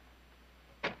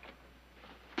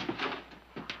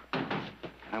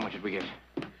 How much did we get?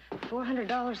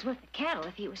 $400 worth of cattle,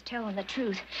 if he was telling the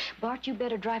truth. Bart, you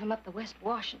better drive him up the West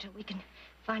Wash until we can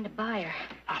find a buyer.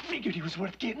 I figured he was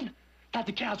worth getting. Thought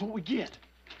the cow's what we get.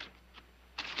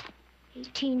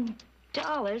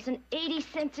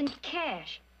 $18.80 in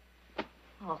cash.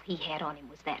 All he had on him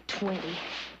was that 20.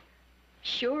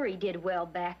 Sure, he did well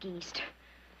back east.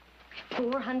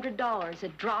 $400, a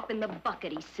drop in the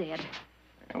bucket, he said.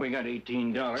 We got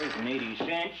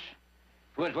 $18.80.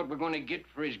 What's what we're going to get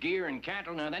for his gear and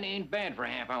cattle? Now, that ain't bad for a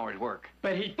half-hour's work.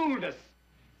 But he fooled us.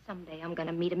 Someday I'm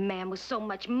gonna meet a man with so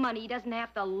much money he doesn't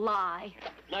have to lie.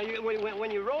 Now,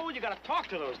 when you roll, you gotta talk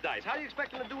to those dice. How do you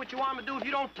expect them to do what you want them to do if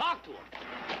you don't talk to them?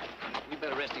 We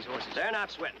better rest these horses. They're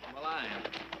not sweating. Well, I am.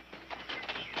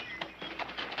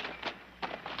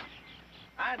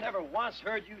 I never once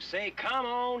heard you say, come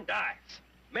on, dice.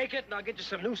 Make it, and I'll get you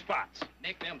some new spots.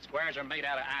 Nick, them squares are made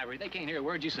out of ivory. They can't hear a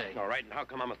word you say. All right, and how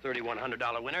come I'm a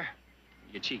 $3,100 winner?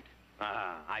 You cheat.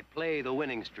 I play the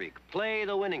winning streak. Play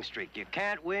the winning streak. You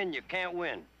can't win, you can't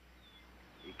win.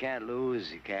 You can't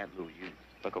lose, you can't lose. You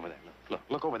look over there.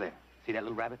 Look over there. See that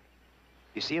little rabbit?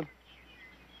 You see him?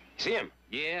 You see him?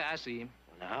 Yeah, I see him.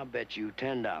 Well, now, I'll bet you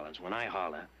 $10 when I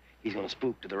holler, he's gonna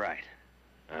spook to the right.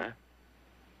 Huh?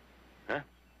 Huh?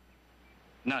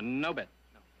 No bet.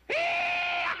 No.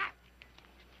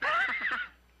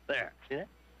 There, see that?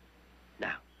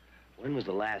 Now, when was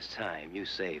the last time you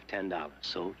saved $10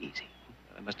 so easy?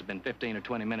 It must have been 15 or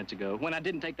 20 minutes ago, when I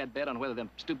didn't take that bet on whether them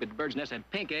stupid bird's nests had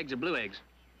pink eggs or blue eggs.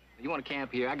 You want to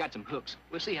camp here? I got some hooks.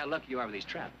 We'll see how lucky you are with these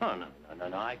trout. Oh, no.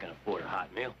 I can afford a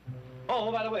hot meal. Oh,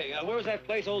 by the way, where was that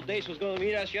place old Dace was going to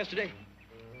meet us yesterday?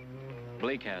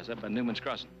 Bleak House up at Newman's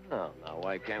Crossing. Oh, now,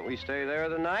 why can't we stay there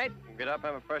the night? Get up,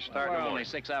 have a fresh start in the We're morning. only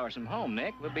 6 hours from home,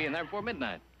 Nick. We'll be in there before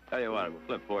midnight. Tell you what, we'll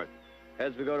flip for it.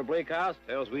 Heads we go to Bleak House,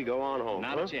 tails we go on home.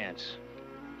 Not a chance.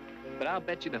 But I'll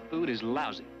bet you the food is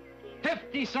lousy.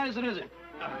 50 cents a visit.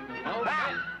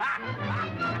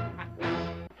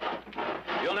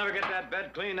 You'll never get that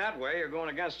bed clean that way. You're going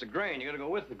against the grain. You gotta go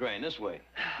with the grain. This way.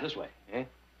 This way, eh?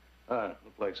 Look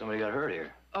like somebody got hurt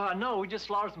here. No, we just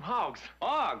slaughtered some hogs.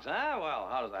 Hogs, huh? Well,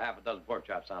 how does a half a dozen pork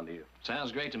chops sound to you?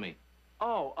 Sounds great to me.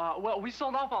 Oh, well, we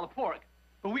sold off all the pork.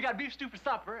 But we got beef stew for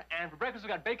supper, and for breakfast we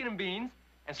got bacon and beans,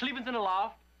 and sleeping's in the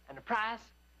loft, and the price,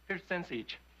 50 cents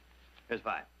each. Here's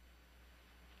 5.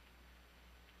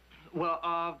 Well,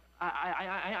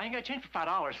 I ain't got change for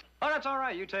 $5. Oh, that's all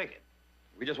right. You take it.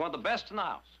 We just want the best in the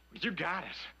house. You got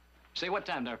it. Say, what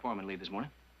time did our foreman leave this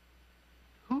morning?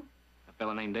 Who? A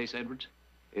fella named Dace Edwards.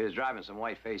 He was driving some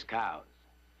white-faced cows.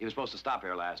 He was supposed to stop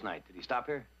here last night. Did he stop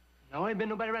here? No, ain't been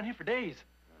nobody around here for days.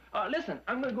 Listen,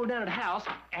 I'm gonna go down to the house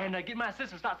and get my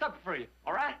assistant to start supper for you,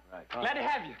 all right? Right. Glad to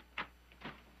have you.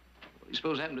 What do you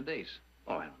suppose happened to Dace?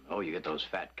 Oh, I don't know. You get those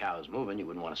fat cows moving, you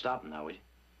wouldn't want to stop them now, would you?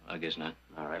 I guess not.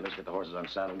 All right, let's get the horses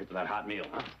unsaddled and get to that hot meal,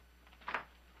 huh?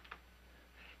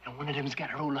 And one of them's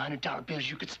got a roll of $100 bills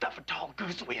you could stuff a tall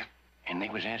goose with. And they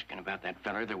was asking about that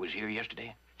feller that was here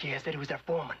yesterday? Yeah, said he was their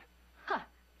foreman. Huh.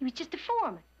 He was just a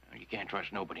foreman. You can't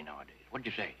trust nobody nowadays. What'd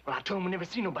you say? Well, I told him we never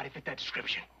seen nobody fit that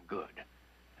description. Good.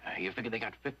 You figure they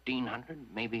got $1,500,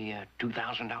 maybe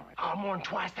 $2,000? Oh, more than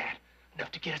twice that.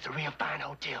 Enough to get us a real fine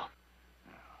hotel.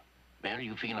 Well,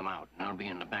 you feel them out, and I'll be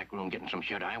in the back room getting some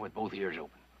shut-eye with both ears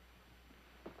open.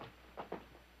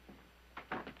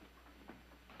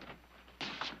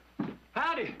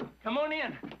 Howdy. Come on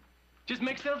in. Just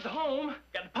make yourselves at home.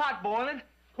 Got the pot boiling.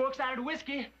 Cork-sided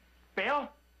whiskey.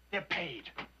 Bell, they're paid.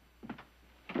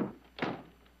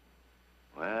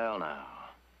 Well, now.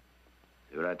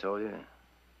 See what I told you?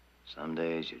 Some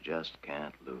days you just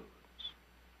can't lose.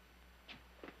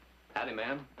 Howdy,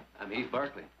 ma'am. I'm Heath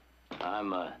Barkley.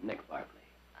 I'm Nick Barkley.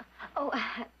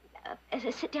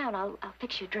 Sit down. I'll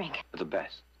fix you a drink. The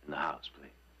best in the house, please.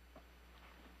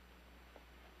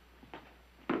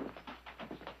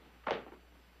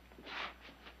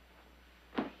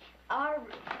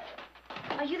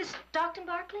 Are you the Stockton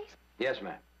Barkleys? Yes,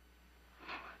 ma'am.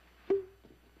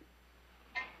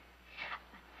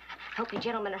 Hope you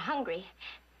gentlemen are hungry.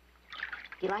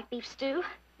 Do you like beef stew?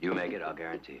 You make it, I'll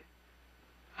guarantee it.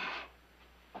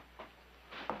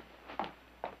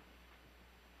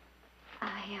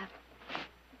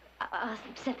 I'll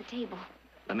set the table.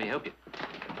 Let me help you.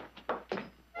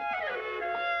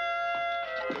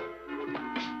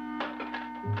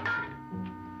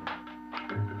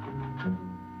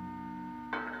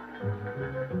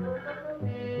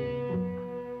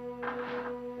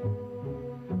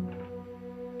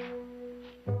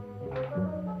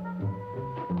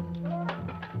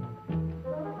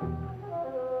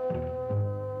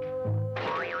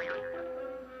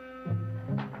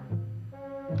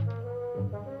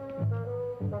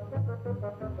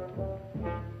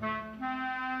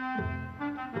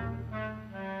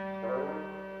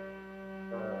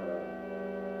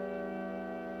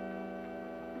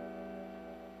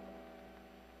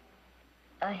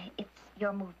 It's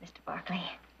your move, Mr. Barkley.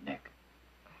 Nick.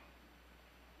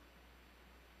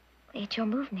 It's your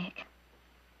move, Nick.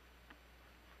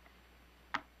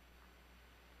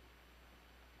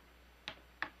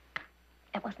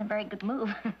 That wasn't a very good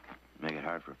move. Make it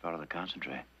hard for a fellow to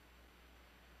concentrate.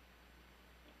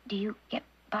 Do you get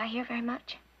by here very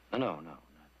much? No,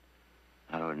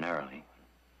 not ordinarily.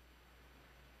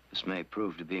 This may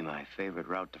prove to be my favorite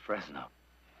route to Fresno.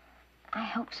 I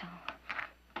hope so.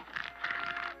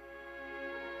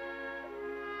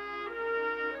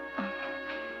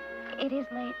 It is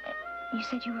late. You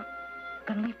said you were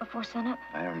gonna leave before sunup?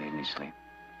 I don't need any sleep.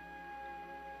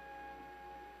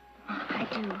 I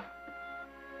do.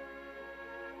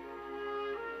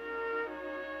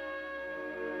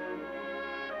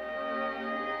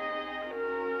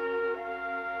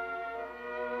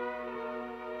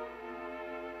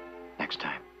 Next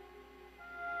time.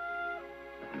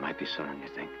 It might be sooner than you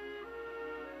think.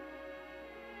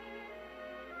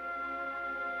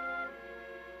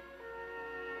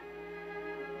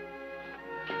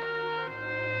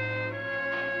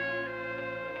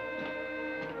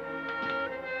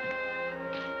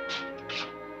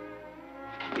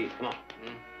 Heath, come on. Come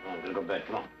on, we're gonna go to bed.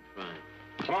 Come on. Fine.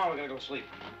 Come on, we're gonna go to sleep.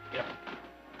 Yep.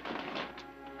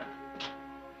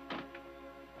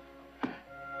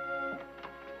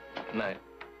 Night.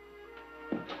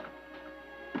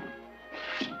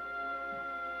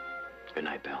 Good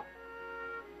night, Bill.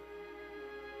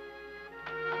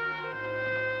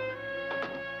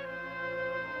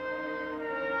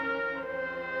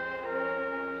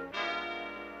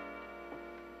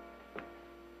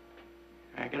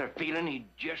 I got a feeling he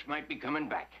just might be coming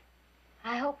back.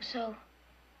 I hope so.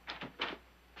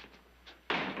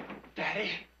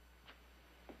 Daddy,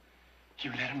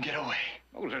 you let him get away.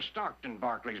 Those are Stockton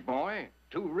Barkley's, boy.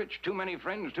 Too rich, too many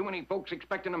friends, too many folks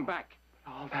expecting them back.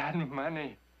 All that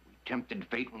money. We tempted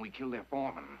fate when we killed their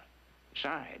foreman.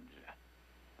 Besides,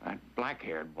 that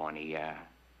black-haired one, he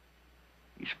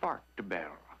sparked the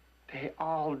bell. They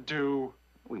all do.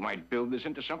 We might build this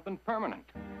into something permanent.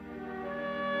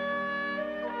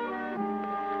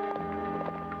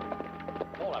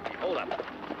 Hold up.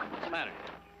 What's the matter?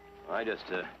 I just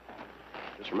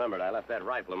remembered I left that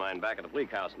rifle of mine back at the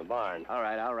bleak house in the barn. All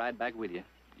right, I'll ride back with you.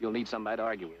 You'll need somebody to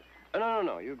argue with.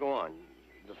 No. You go on.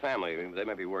 The family, they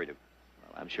may be worried.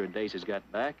 Well, I'm sure Dace has got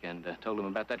back and told him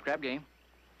about that crap game.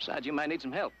 Besides, you might need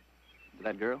some help. With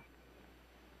that girl?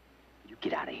 You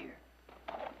get out of here.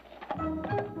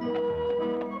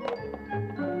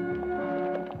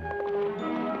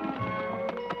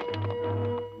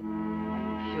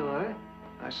 Sure?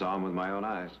 I saw him with my own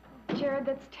eyes. Jared,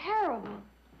 that's terrible.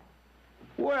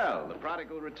 Well, the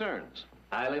prodigal returns.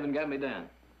 I'll even got me down.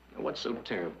 What's so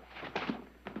terrible?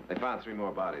 They found 3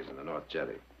 more bodies in the North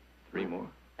Jetty. 3 more?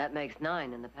 That makes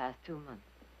 9 in the past 2 months.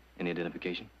 Any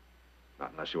identification?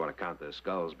 Not unless you want to count the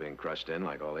skulls being crushed in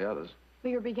like all the others.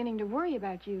 We were beginning to worry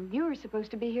about you. You were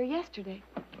supposed to be here yesterday.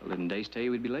 Well, didn't Dace tell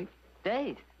you we'd be late?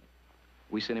 Dace?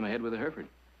 We sent him ahead with a Hereford.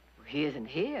 Well, he isn't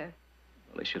here.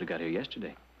 Well, they should have got here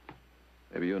yesterday.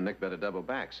 Maybe you and Nick better double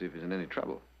back, see if he's in any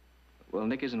trouble. Well,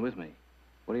 Nick isn't with me.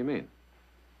 What do you mean?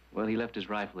 Well, he left his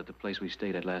rifle at the place we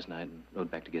stayed at last night and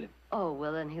rode back to get it. Oh,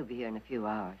 well, then he'll be here in a few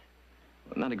hours.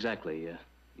 Well, not exactly.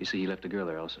 You see, he left a girl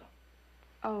there also.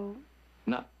 Oh?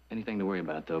 Not anything to worry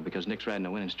about, though, because Nick's riding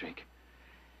a winning streak.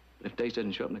 But if Dace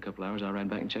doesn't show up in a couple hours, I'll ride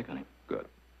back and check on him. Good.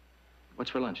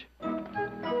 What's for lunch?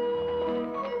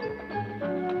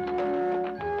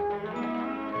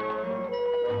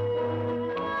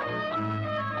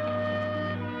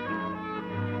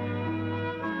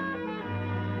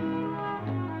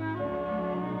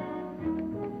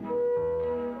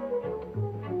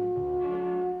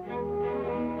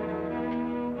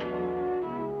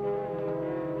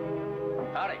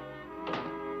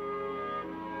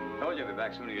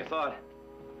 Back sooner than you thought.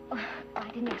 Oh, I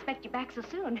didn't expect you back so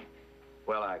soon.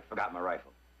 Well, I forgot my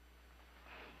rifle.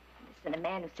 Listen, a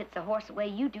man who sits a horse the way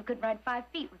you do could ride 5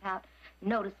 feet without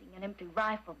noticing an empty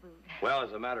rifle boot. Well,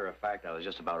 as a matter of fact, I was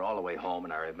just about all the way home,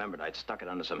 and I remembered I'd stuck it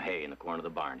under some hay in the corner of the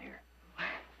barn here.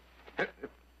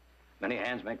 Many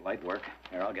hands make light work.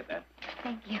 Here, I'll get that.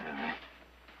 Thank you.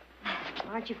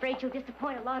 Aren't you afraid you'll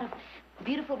disappoint a lot of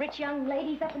beautiful, rich young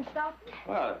ladies up in Stockton?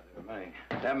 Well, if there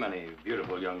were that many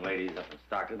beautiful young ladies up in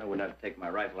Stockton, I wouldn't have to take my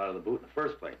rifle out of the boot in the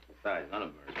first place. Besides, none of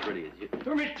them are as pretty as you.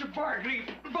 Mr. Barkley!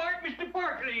 Mr.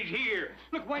 Barkley's here!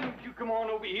 Look, why don't you come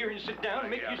on over here and sit down and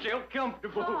make yourself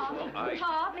comfortable?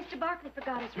 Pa, Mr. Barkley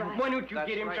forgot his rifle. Why don't you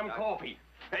get him some coffee?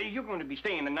 Hey, you're going to be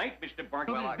staying the night, Mr.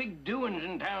 Barkley. Well, there's big doings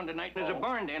in town tonight. There's a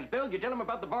barn dance. Bill, you tell him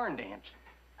about the barn dance.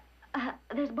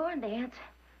 There's a barn dance.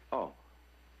 Oh.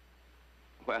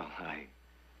 Well,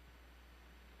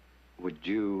 would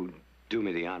you do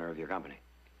me the honor of your company?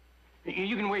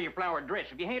 You can wear your flowered dress.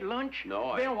 Have you had lunch?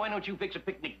 No, Bill, why don't you fix a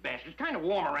picnic basket? It's kind of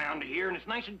warm around here, and it's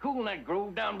nice and cool in that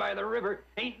grove down by the river.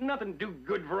 Ain't nothing too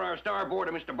good for our starboarder,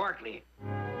 Mr. Barkley.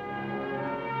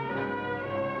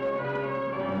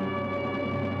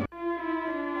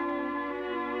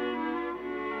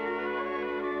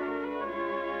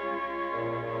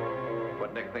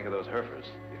 What'd Nick think of those Herefords?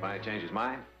 He finally changed his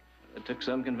mind? It took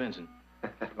some convincing.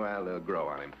 Well, they'll grow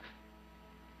on him.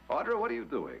 Audra, what are you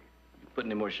doing? You put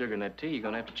any more sugar in that tea, you're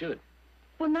going to have to chew it.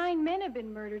 Well, 9 men have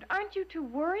been murdered. Aren't you too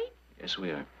worried? Yes,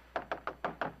 we are.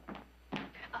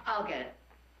 I'll get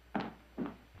it.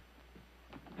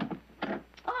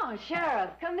 Oh,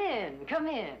 Sheriff, come in. Come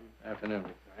in. Afternoon,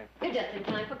 Victoria. You're just in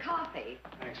time for coffee.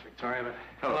 Thanks, Victoria. But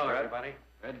Hello, Fred. everybody.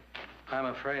 Fred, I'm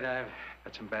afraid I've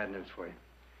got some bad news for you.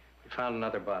 We found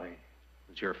another body.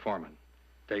 It was your foreman,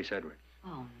 Dace Edwards.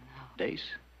 Oh, no. Dace?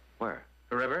 Where?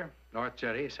 The river, North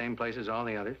Jetty, same place as all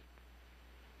the others.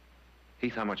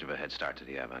 Heath, how much of a head start did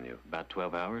he have on you? About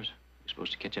 12 hours. We're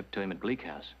supposed to catch up to him at Bleak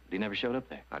House, but he never showed up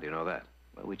there. How do you know that?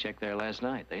 Well, we checked there last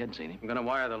night. They hadn't seen him. I'm going to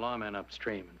wire the lawmen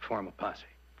upstream and form a posse.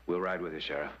 We'll ride with you,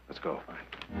 Sheriff. Let's go. Fine.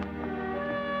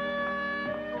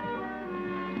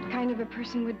 What kind of a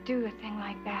person would do a thing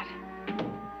like that?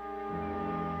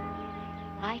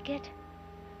 Like it?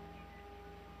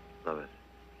 Love it.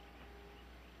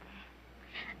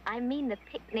 I mean the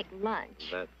picnic lunch.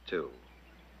 That, too.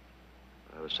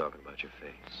 I was talking about your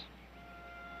face.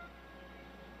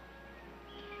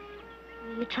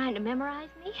 Are you trying to memorize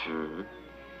me? Mm-hmm.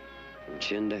 From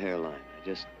chin to hairline. I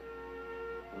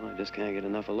just can't get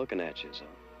enough of looking at you, so.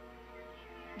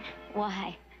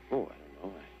 Why? Oh, I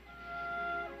don't know.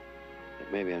 I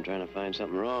think maybe I'm trying to find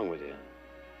something wrong with you.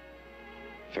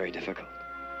 Very difficult.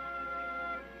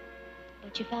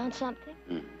 But you found something?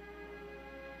 Mm.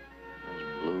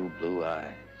 Those blue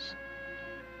eyes.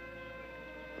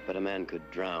 I bet a man could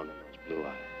drown in those blue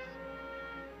eyes.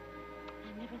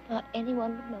 I never thought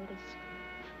anyone would notice.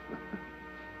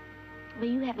 Well,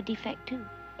 you have a defect, too.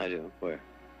 I do. Where?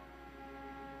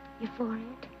 Your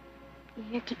forehead. Your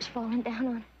hair keeps falling down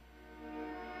on it.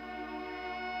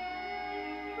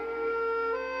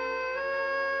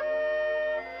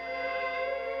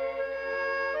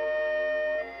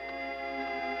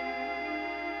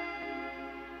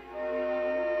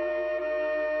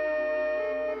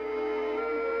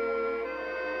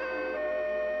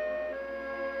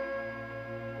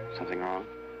 Something wrong?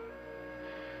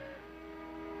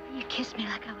 You kissed me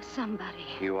like I was somebody.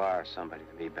 You are somebody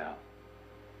to me, Belle.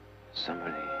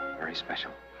 Somebody very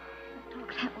special. Don't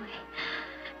talk that way.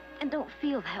 And don't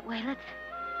feel that way. Let's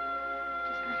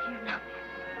just not hear nothing.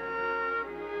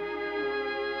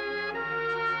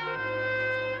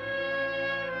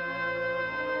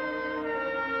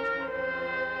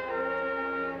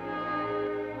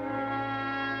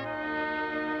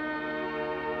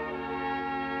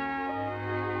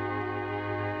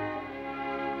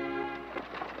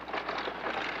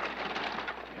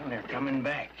 They're coming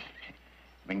back.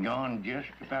 Been gone just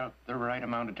about the right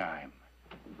amount of time.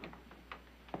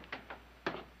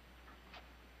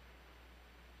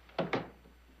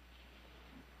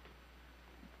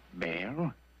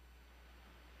 Belle?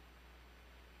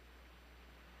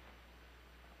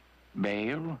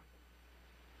 Belle?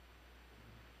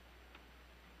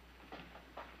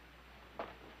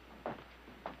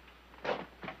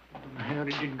 How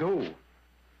did it go?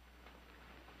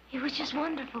 It was just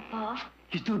wonderful, Pa.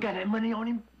 You still got that money on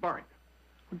him? Bart.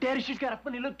 Well, Daddy, she's got a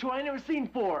funny look to her I never seen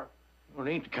before. Well, it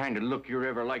ain't the kind of look you're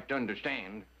ever like to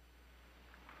understand.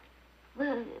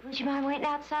 Well, would you mind waiting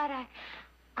outside?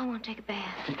 I want to take a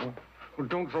bath. Well,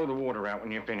 don't throw the water out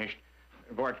when you're finished.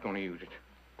 Bart's going to use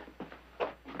it.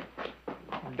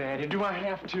 Daddy, do I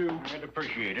have to? I'd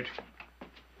appreciate it.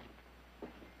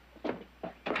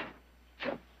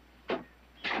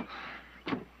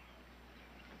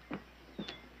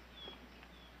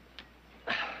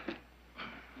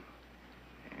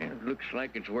 It looks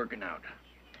like it's working out.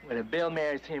 Well, if Belle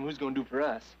marries him, who's going to do for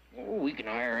us? Oh, we can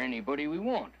hire anybody we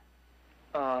want.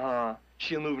 Uh-huh.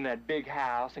 She'll move in that big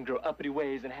house and grow uppity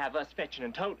ways and have us fetching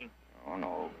and toting. Oh,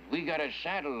 no. We got a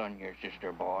saddle on your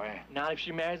sister, boy. Not if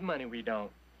she marries money, we don't.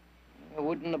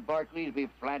 Wouldn't the Barkleys be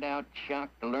flat out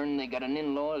shocked to learn they got an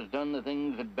in-law that's done the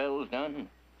things that Belle's done?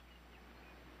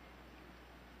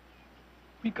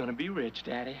 We're gonna be rich,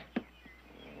 Daddy.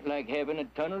 Like having a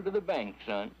tunnel to the bank,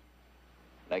 son.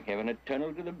 Like having a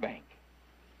tunnel to the bank.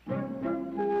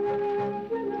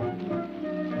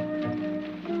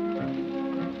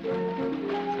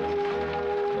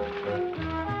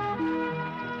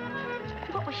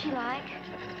 What was she like?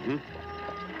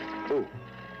 Who?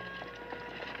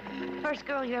 First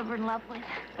girl you ever in love with?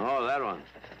 Oh, that one.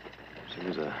 She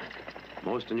was a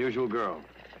most unusual girl.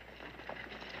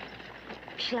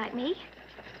 She like me?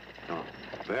 Oh,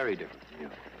 very different from you.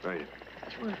 Very different.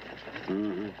 Sure.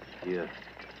 Mm-hmm. Yeah.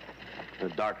 A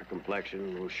darker complexion,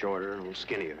 a little shorter, a little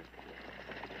skinnier.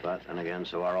 But then again,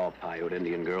 so are all Paiute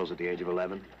Indian girls at the age of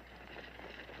 11.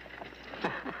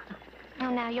 Oh,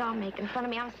 now you're making fun of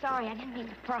me. I'm sorry. I didn't mean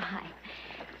to pry.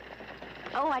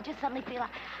 Oh, I just suddenly feel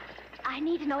I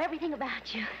need to know everything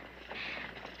about you.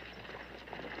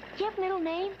 Do you have a middle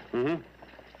name?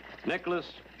 Mm-hmm. Nicholas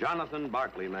Jonathan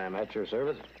Barkley, ma'am, at your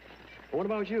service. Well, what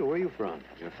about you? Where are you from?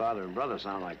 Your father and brother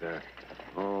sound like they're,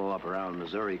 up around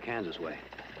Missouri, Kansas way.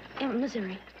 In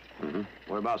Missouri. Mm-hmm.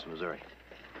 Whereabouts in Missouri?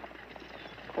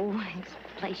 Oh, it's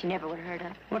a place you never would have heard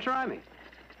of. Well, try me.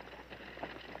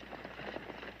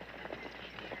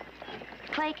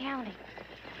 Clay County.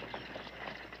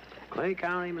 Clay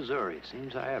County, Missouri.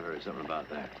 Seems I have heard something about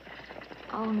that.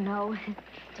 Oh, no.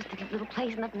 Just a little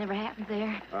place. Nothing ever happens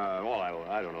there. Well,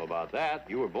 I don't know about that.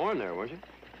 You were born there, weren't you?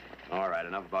 All right,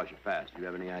 enough about your past. Do you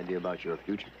have any idea about your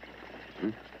future?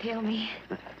 Tell me.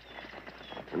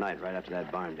 Tonight, right after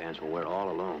that barn dance, when we're all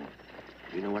alone,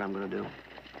 you know what I'm going to do?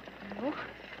 No.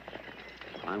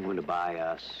 I'm going to buy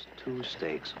us 2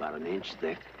 steaks about an inch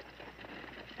thick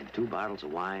and 2 bottles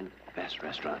of wine, best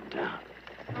restaurant in town.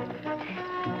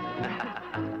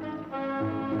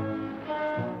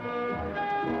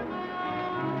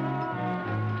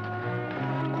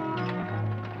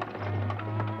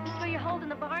 Is this where you're holding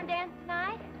the barn dance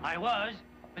tonight? I was.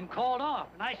 Been called off,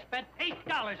 and I spent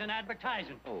 $8 in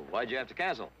advertising. Oh, why'd you have to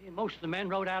cancel? Most of the men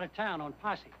rode out of town on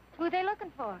posse. Who are they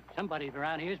looking for? Somebody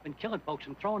around here's been killing folks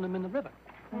and throwing them in the river.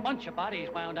 Bunch of bodies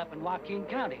wound up in Joaquin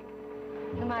County.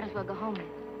 You might as well go home then.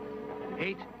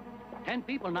 8, 10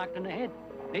 people knocked in the head.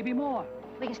 Maybe more.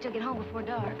 We can still get home before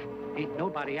dark. Ain't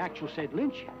nobody actually said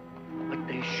lynch you. But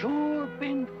they sure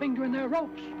been fingering their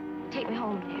ropes. Take me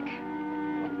home,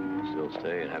 Nick. Still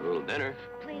stay and have a little dinner.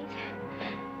 Please.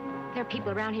 There are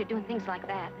people around here doing things like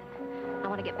that. I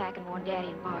want to get back and warn Daddy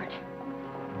and Bart.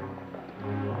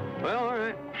 Well, all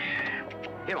right.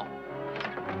 Come on.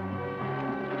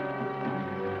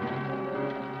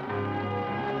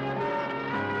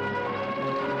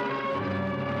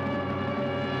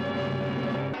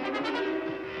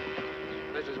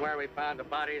 This is where we found the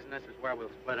bodies, and this is where we'll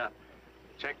split up.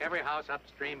 Check every house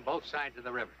upstream, both sides of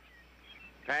the river.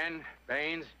 Penn,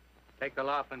 Baines, take the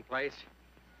Laughlin place.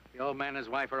 The old man and his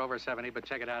wife are over 70, but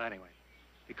check it out anyway.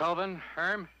 Colvin,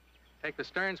 Herm, take the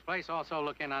Stearns place, also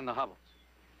look in on the Hubbles.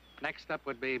 Next up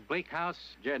would be Bleak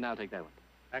House. Jed, now take that one.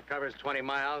 That covers 20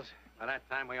 miles. By that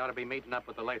time, we ought to be meeting up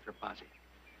with the Lathrop posse.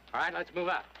 All right, let's move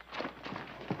out.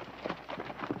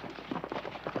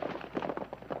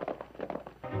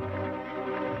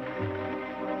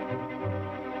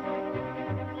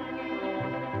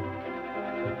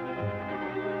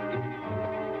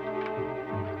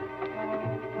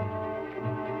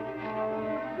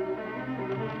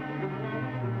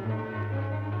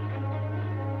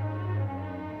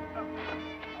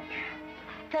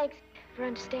 Thanks for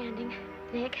understanding,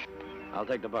 Nick. I'll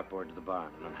take the buckboard to the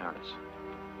barn and unharness.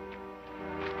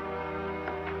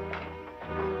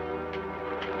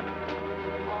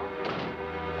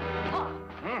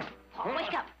 Paul,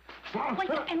 wake up. Wake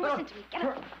up and listen to me. Get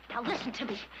up. Now listen to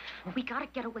me. We gotta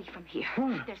get away from here.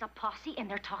 There's a posse and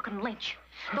they're talking lynch.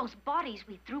 Those bodies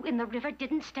we threw in the river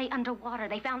didn't stay underwater.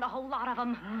 They found a whole lot of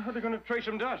them. How are they gonna trace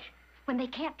them to us? When they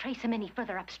can't trace them any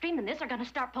further upstream than this, they're gonna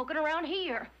start poking around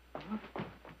here.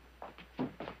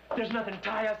 There's nothing to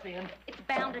tie us in. It's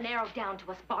bound and arrowed down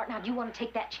to us, Bart. Now, do you want to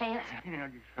take that chance? Yeah,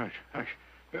 hush, hush.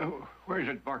 Where's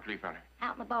that Barkley fella?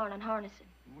 Out in the barn unharnessing.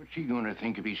 What's he gonna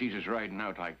think if he sees us riding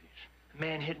out like this? A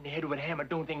man hit in the head with a hammer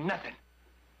don't think nothing.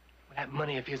 With that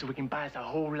money of his, we can buy us a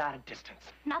whole lot of distance.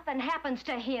 Nothing happens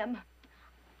to him.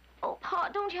 Oh, Pa,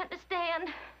 don't you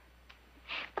understand?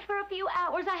 For a few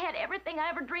hours, I had everything I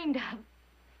ever dreamed of.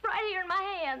 Right here in my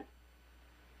hands.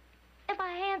 And my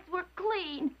hands were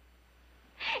clean.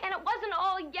 And it wasn't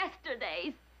all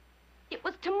yesterday's. It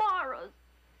was tomorrow's.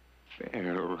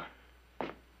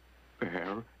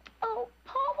 Well. Oh,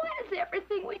 Paul, why does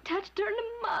everything we touch turn to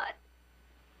mud?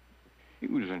 He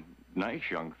was a nice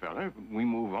young fella. If we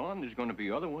move on, there's gonna be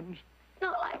other ones.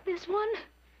 Not like this one.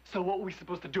 So what are we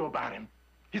supposed to do about him?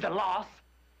 He's a loss.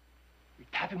 We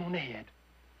tap him on the head,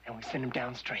 and we send him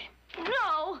downstream.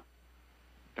 No!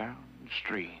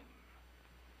 Downstream.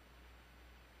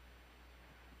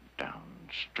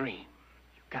 Downstream.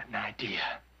 You got an idea.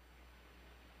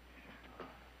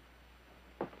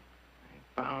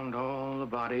 Found all the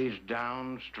bodies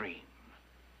downstream.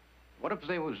 What if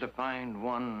they was to find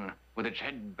one with its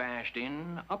head bashed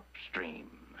in upstream?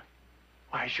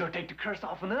 Why, sure take the curse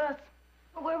off on us.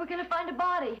 Well, where are we going to find a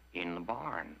body? In the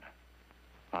barn.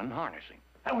 Unharnessing.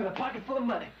 And with a pocket full of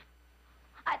money.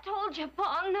 I told you,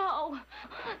 Pa, no.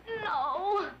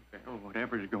 No. Well,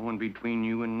 whatever's going between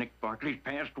you and Nick Barkley's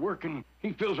past working.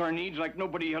 He fills our needs like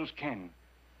nobody else can.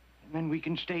 And then we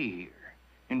can stay here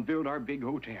and build our big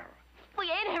hotel. We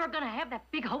ain't ever gonna have that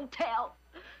big hotel.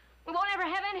 We won't ever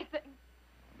have anything.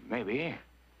 Maybe.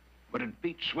 But it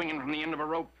beats swinging from the end of a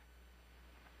rope.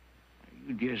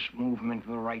 You just move him into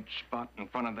the right spot in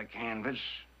front of the canvas.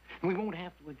 And we won't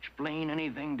have to explain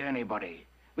anything to anybody.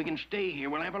 We can stay here.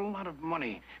 We'll have a lot of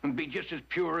money and be just as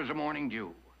pure as a morning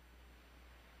dew.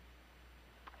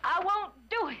 I won't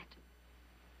do it.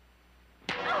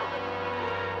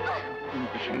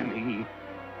 Listen to me.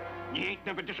 You ain't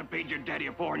never disobeyed your daddy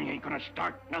before, and you ain't gonna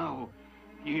start now.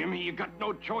 You hear me? You got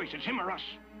no choice. It's him or us.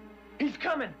 He's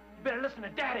coming. You better listen to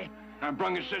Daddy. I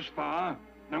brung us this far,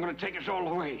 and I'm gonna take us all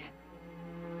the way.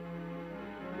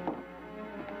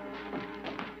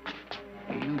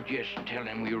 You just tell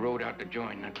him we rode out to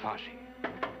join that posse.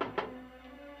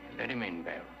 Let him in,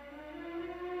 Belle.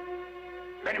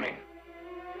 Let him in.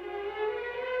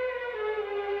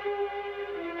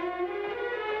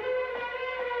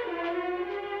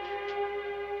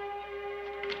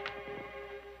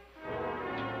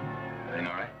 Everything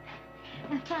all right?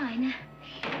 Fine.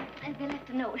 They left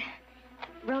a note.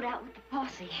 Rode out with the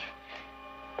posse.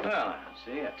 Well,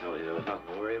 see, I told you there was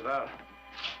nothing to worry about.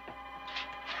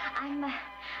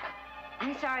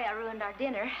 I'm sorry I ruined our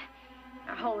dinner,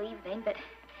 our whole evening, but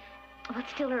well,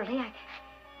 it's still early.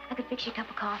 I could fix you a cup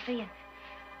of coffee and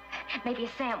maybe a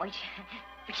sandwich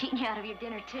for cheating you out of your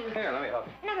dinner, too. Here, let me help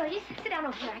you. No, just sit down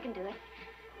over here. I can do it.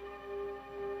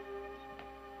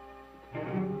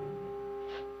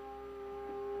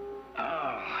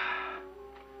 Oh.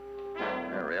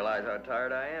 I realize how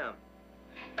tired I am.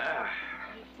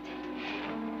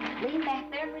 Lean back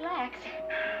there and relax.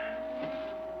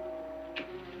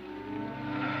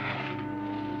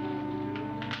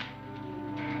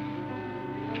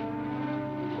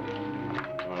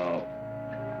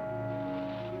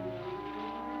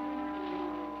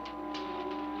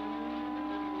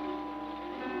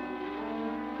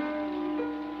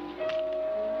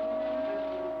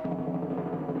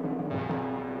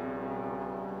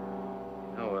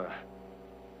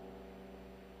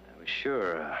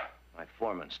 Sure. My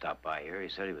foreman stopped by here. He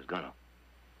said he was gonna.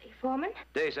 Your foreman?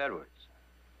 Dace Edwards.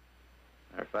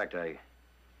 Matter of fact, I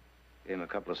gave him a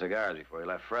couple of cigars before he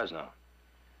left Fresno.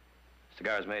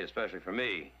 Cigars made especially for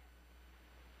me.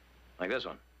 Like this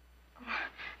one.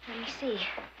 Let me see.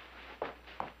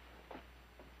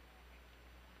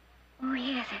 Oh,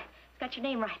 yes. It's got your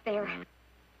name right there.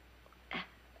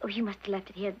 Oh, you must have left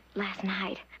it here last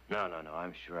night. No.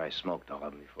 I'm sure I smoked all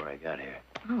of them before I got here.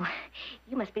 Oh,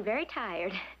 you must be very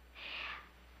tired.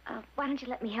 Why don't you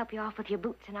let me help you off with your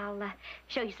boots, and I'll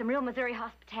show you some real Missouri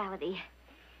hospitality.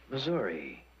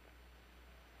 Missouri.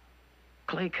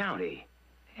 Clay County.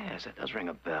 Yes, that does ring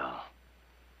a bell.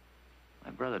 My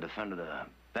brother defended a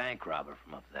bank robber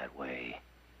from up that way.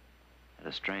 Had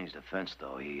a strange defense,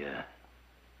 though. He said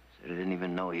he didn't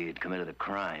even know he had committed a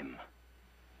crime.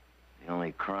 The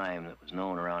only crime that was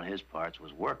known around his parts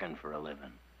was working for a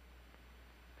living.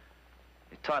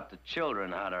 They taught the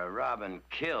children how to rob and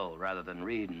kill rather than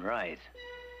read and write.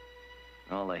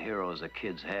 And all the heroes the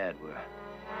kids had were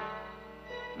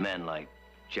men like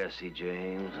Jesse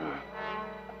James and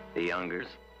the Youngers.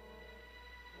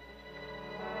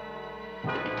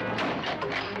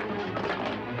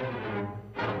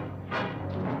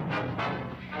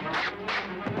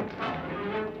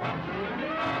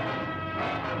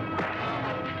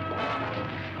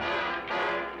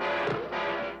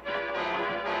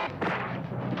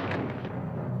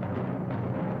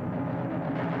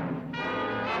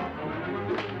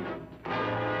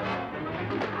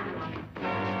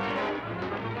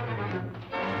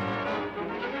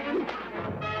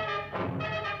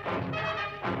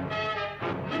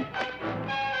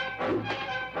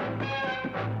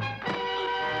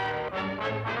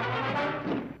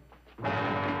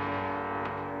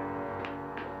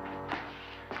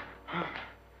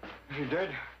 You dead?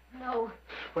 No.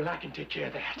 Well, I can take care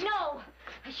of that. No!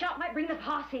 A shot might bring the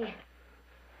posse.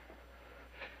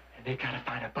 And they gotta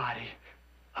find a body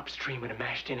upstream with a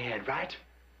mashed-in head, right?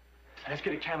 So let's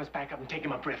get a canvas back up and take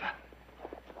him upriver.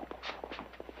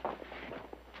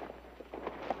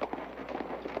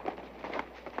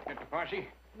 Get the posse?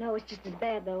 No, it's just as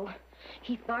bad, though.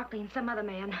 Heath Barkley and some other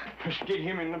man. Let's get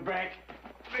him in the back.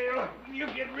 Bill, you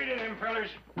get rid of them fellers.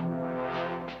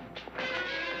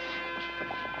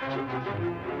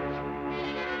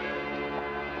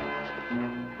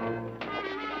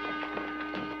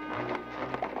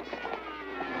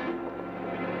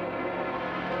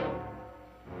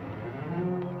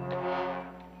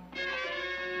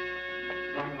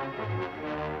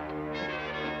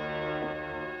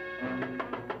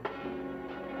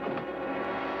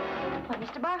 Why,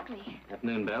 Mr. Barkley.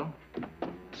 Afternoon, Belle.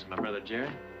 This is my brother, Jerry.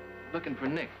 Looking for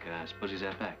Nick. I suppose he's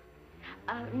out back.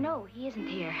 No, he isn't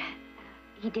here.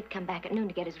 He did come back at noon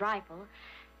to get his rifle,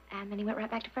 and then he went right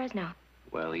back to Fresno.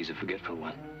 Well, he's a forgetful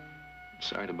one.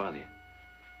 Sorry to bother you.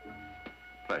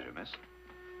 Pleasure, miss.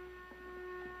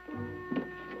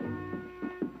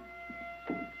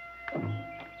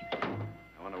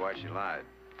 I wonder why she lied.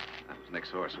 That was Nick's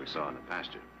horse we saw in the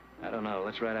pasture. I don't know.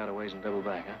 Let's ride out a ways and double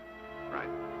back, huh? Right.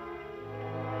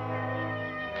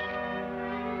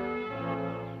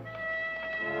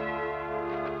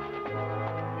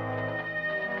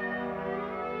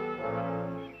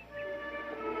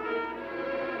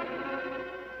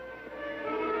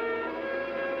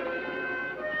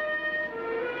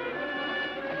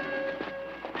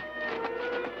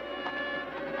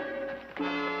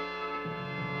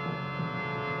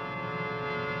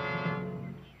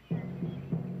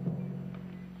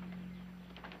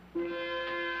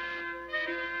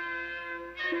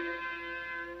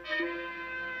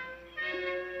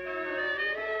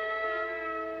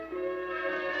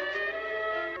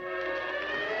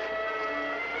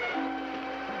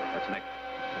 That's Nick.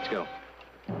 Let's go.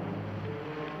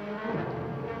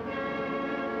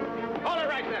 Hold it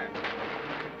right there.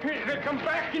 They'll come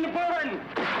back in the barn.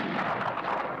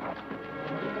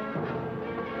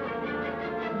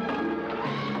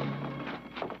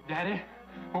 Daddy,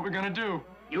 what we gonna do?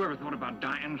 You ever thought about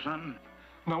dying, son?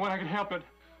 Not when I can help it.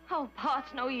 Oh, Pa,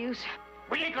 it's no use.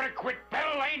 We ain't gonna quit,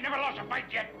 Belle. I ain't never lost a fight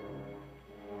yet.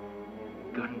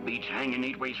 Gun beats hanging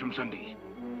 8 ways from Sunday.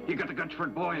 You got the guts for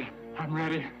it, boy? I'm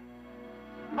ready.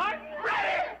 I'm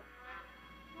ready!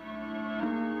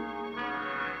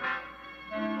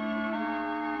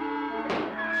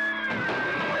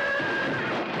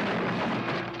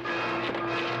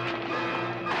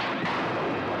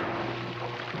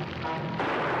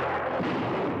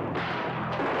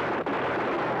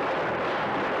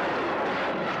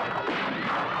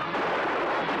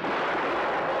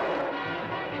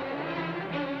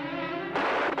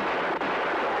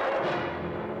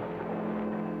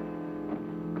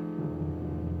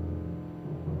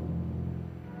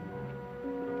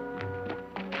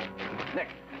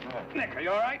 Nick, are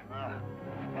you all right?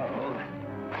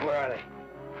 Where are they?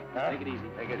 Huh? Take it easy.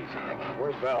 Take it easy, Nick.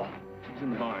 Where's Belle? She's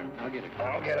in the barn. I'll get her.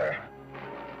 I'll get her.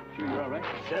 Sure you're all right?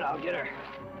 Said I'll get her.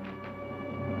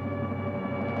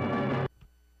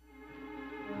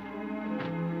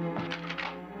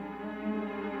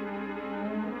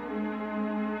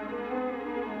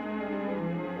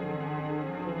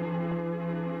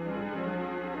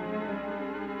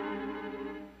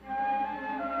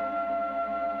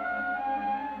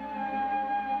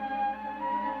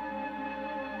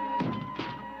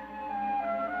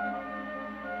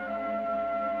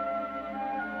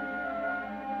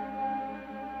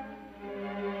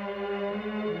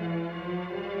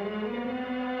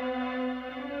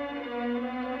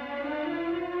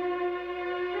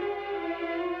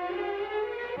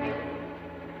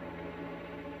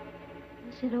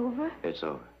 Is it over? It's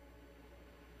over.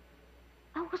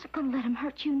 I wasn't going to let him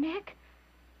hurt you, Nick.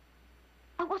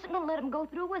 I wasn't going to let him go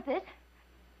through with it.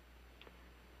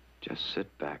 Just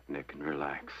sit back, Nick, and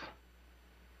relax.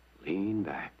 Lean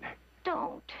back, Nick.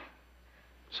 Don't.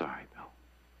 Sorry, Bill.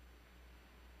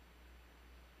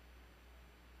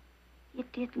 You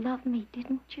did love me,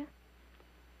 didn't you?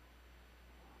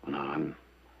 Well, no, I'm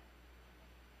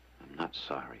not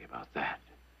sorry about that.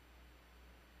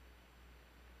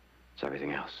 It's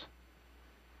everything else.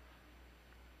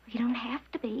 You don't have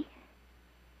to be.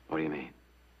 What do you mean?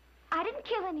 I didn't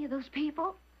kill any of those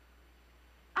people.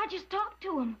 I just talked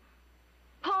to them.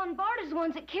 Pa and Bart is the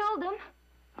ones that killed them.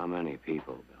 How many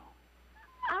people, Bill?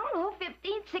 I don't know,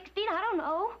 15, 16, I don't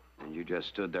know. And you just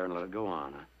stood there and let it go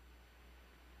on, huh?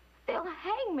 They'll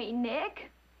hang me, Nick.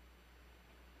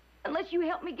 Unless you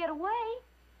help me get away.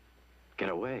 Get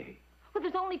away? Well,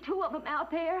 there's only 2 of them out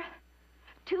there.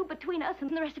 2 between us and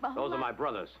the rest of our whole Those are life. my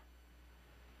brothers.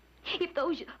 If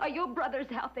those are your brothers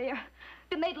out there,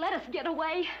 then they'd let us get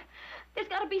away. There's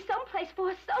got to be some place for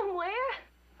us somewhere.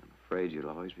 I'm afraid you'll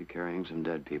always be carrying some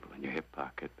dead people in your hip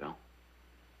pocket, Bill.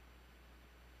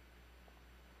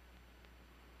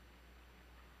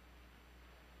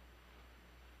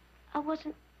 I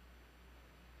wasn't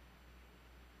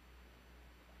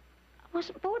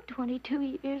born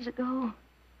 22 years ago.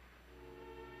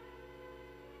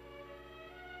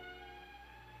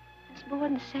 I was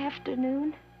born this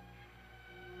afternoon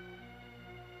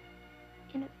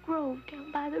in a grove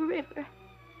down by the river.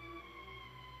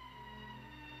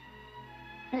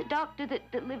 The doctor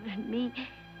that delivered me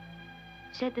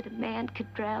said that a man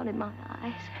could drown in my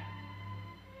eyes.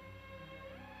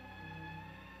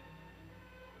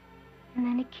 And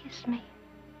then he kissed me.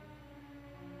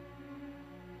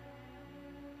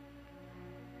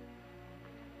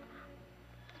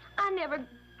 I never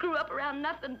grew up around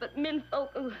nothing but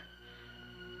menfolk who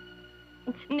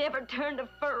never turned a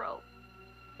furrow,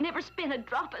 never spent a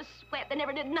drop of sweat. They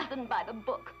never did nothing by the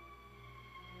book.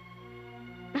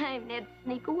 I even had to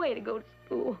sneak away to go to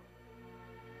school.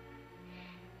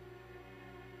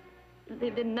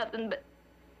 Lived in nothing but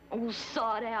old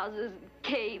sod houses and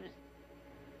caves.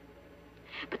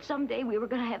 But someday we were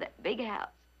going to have that big house.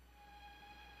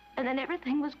 And then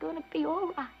everything was going to be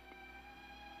all right.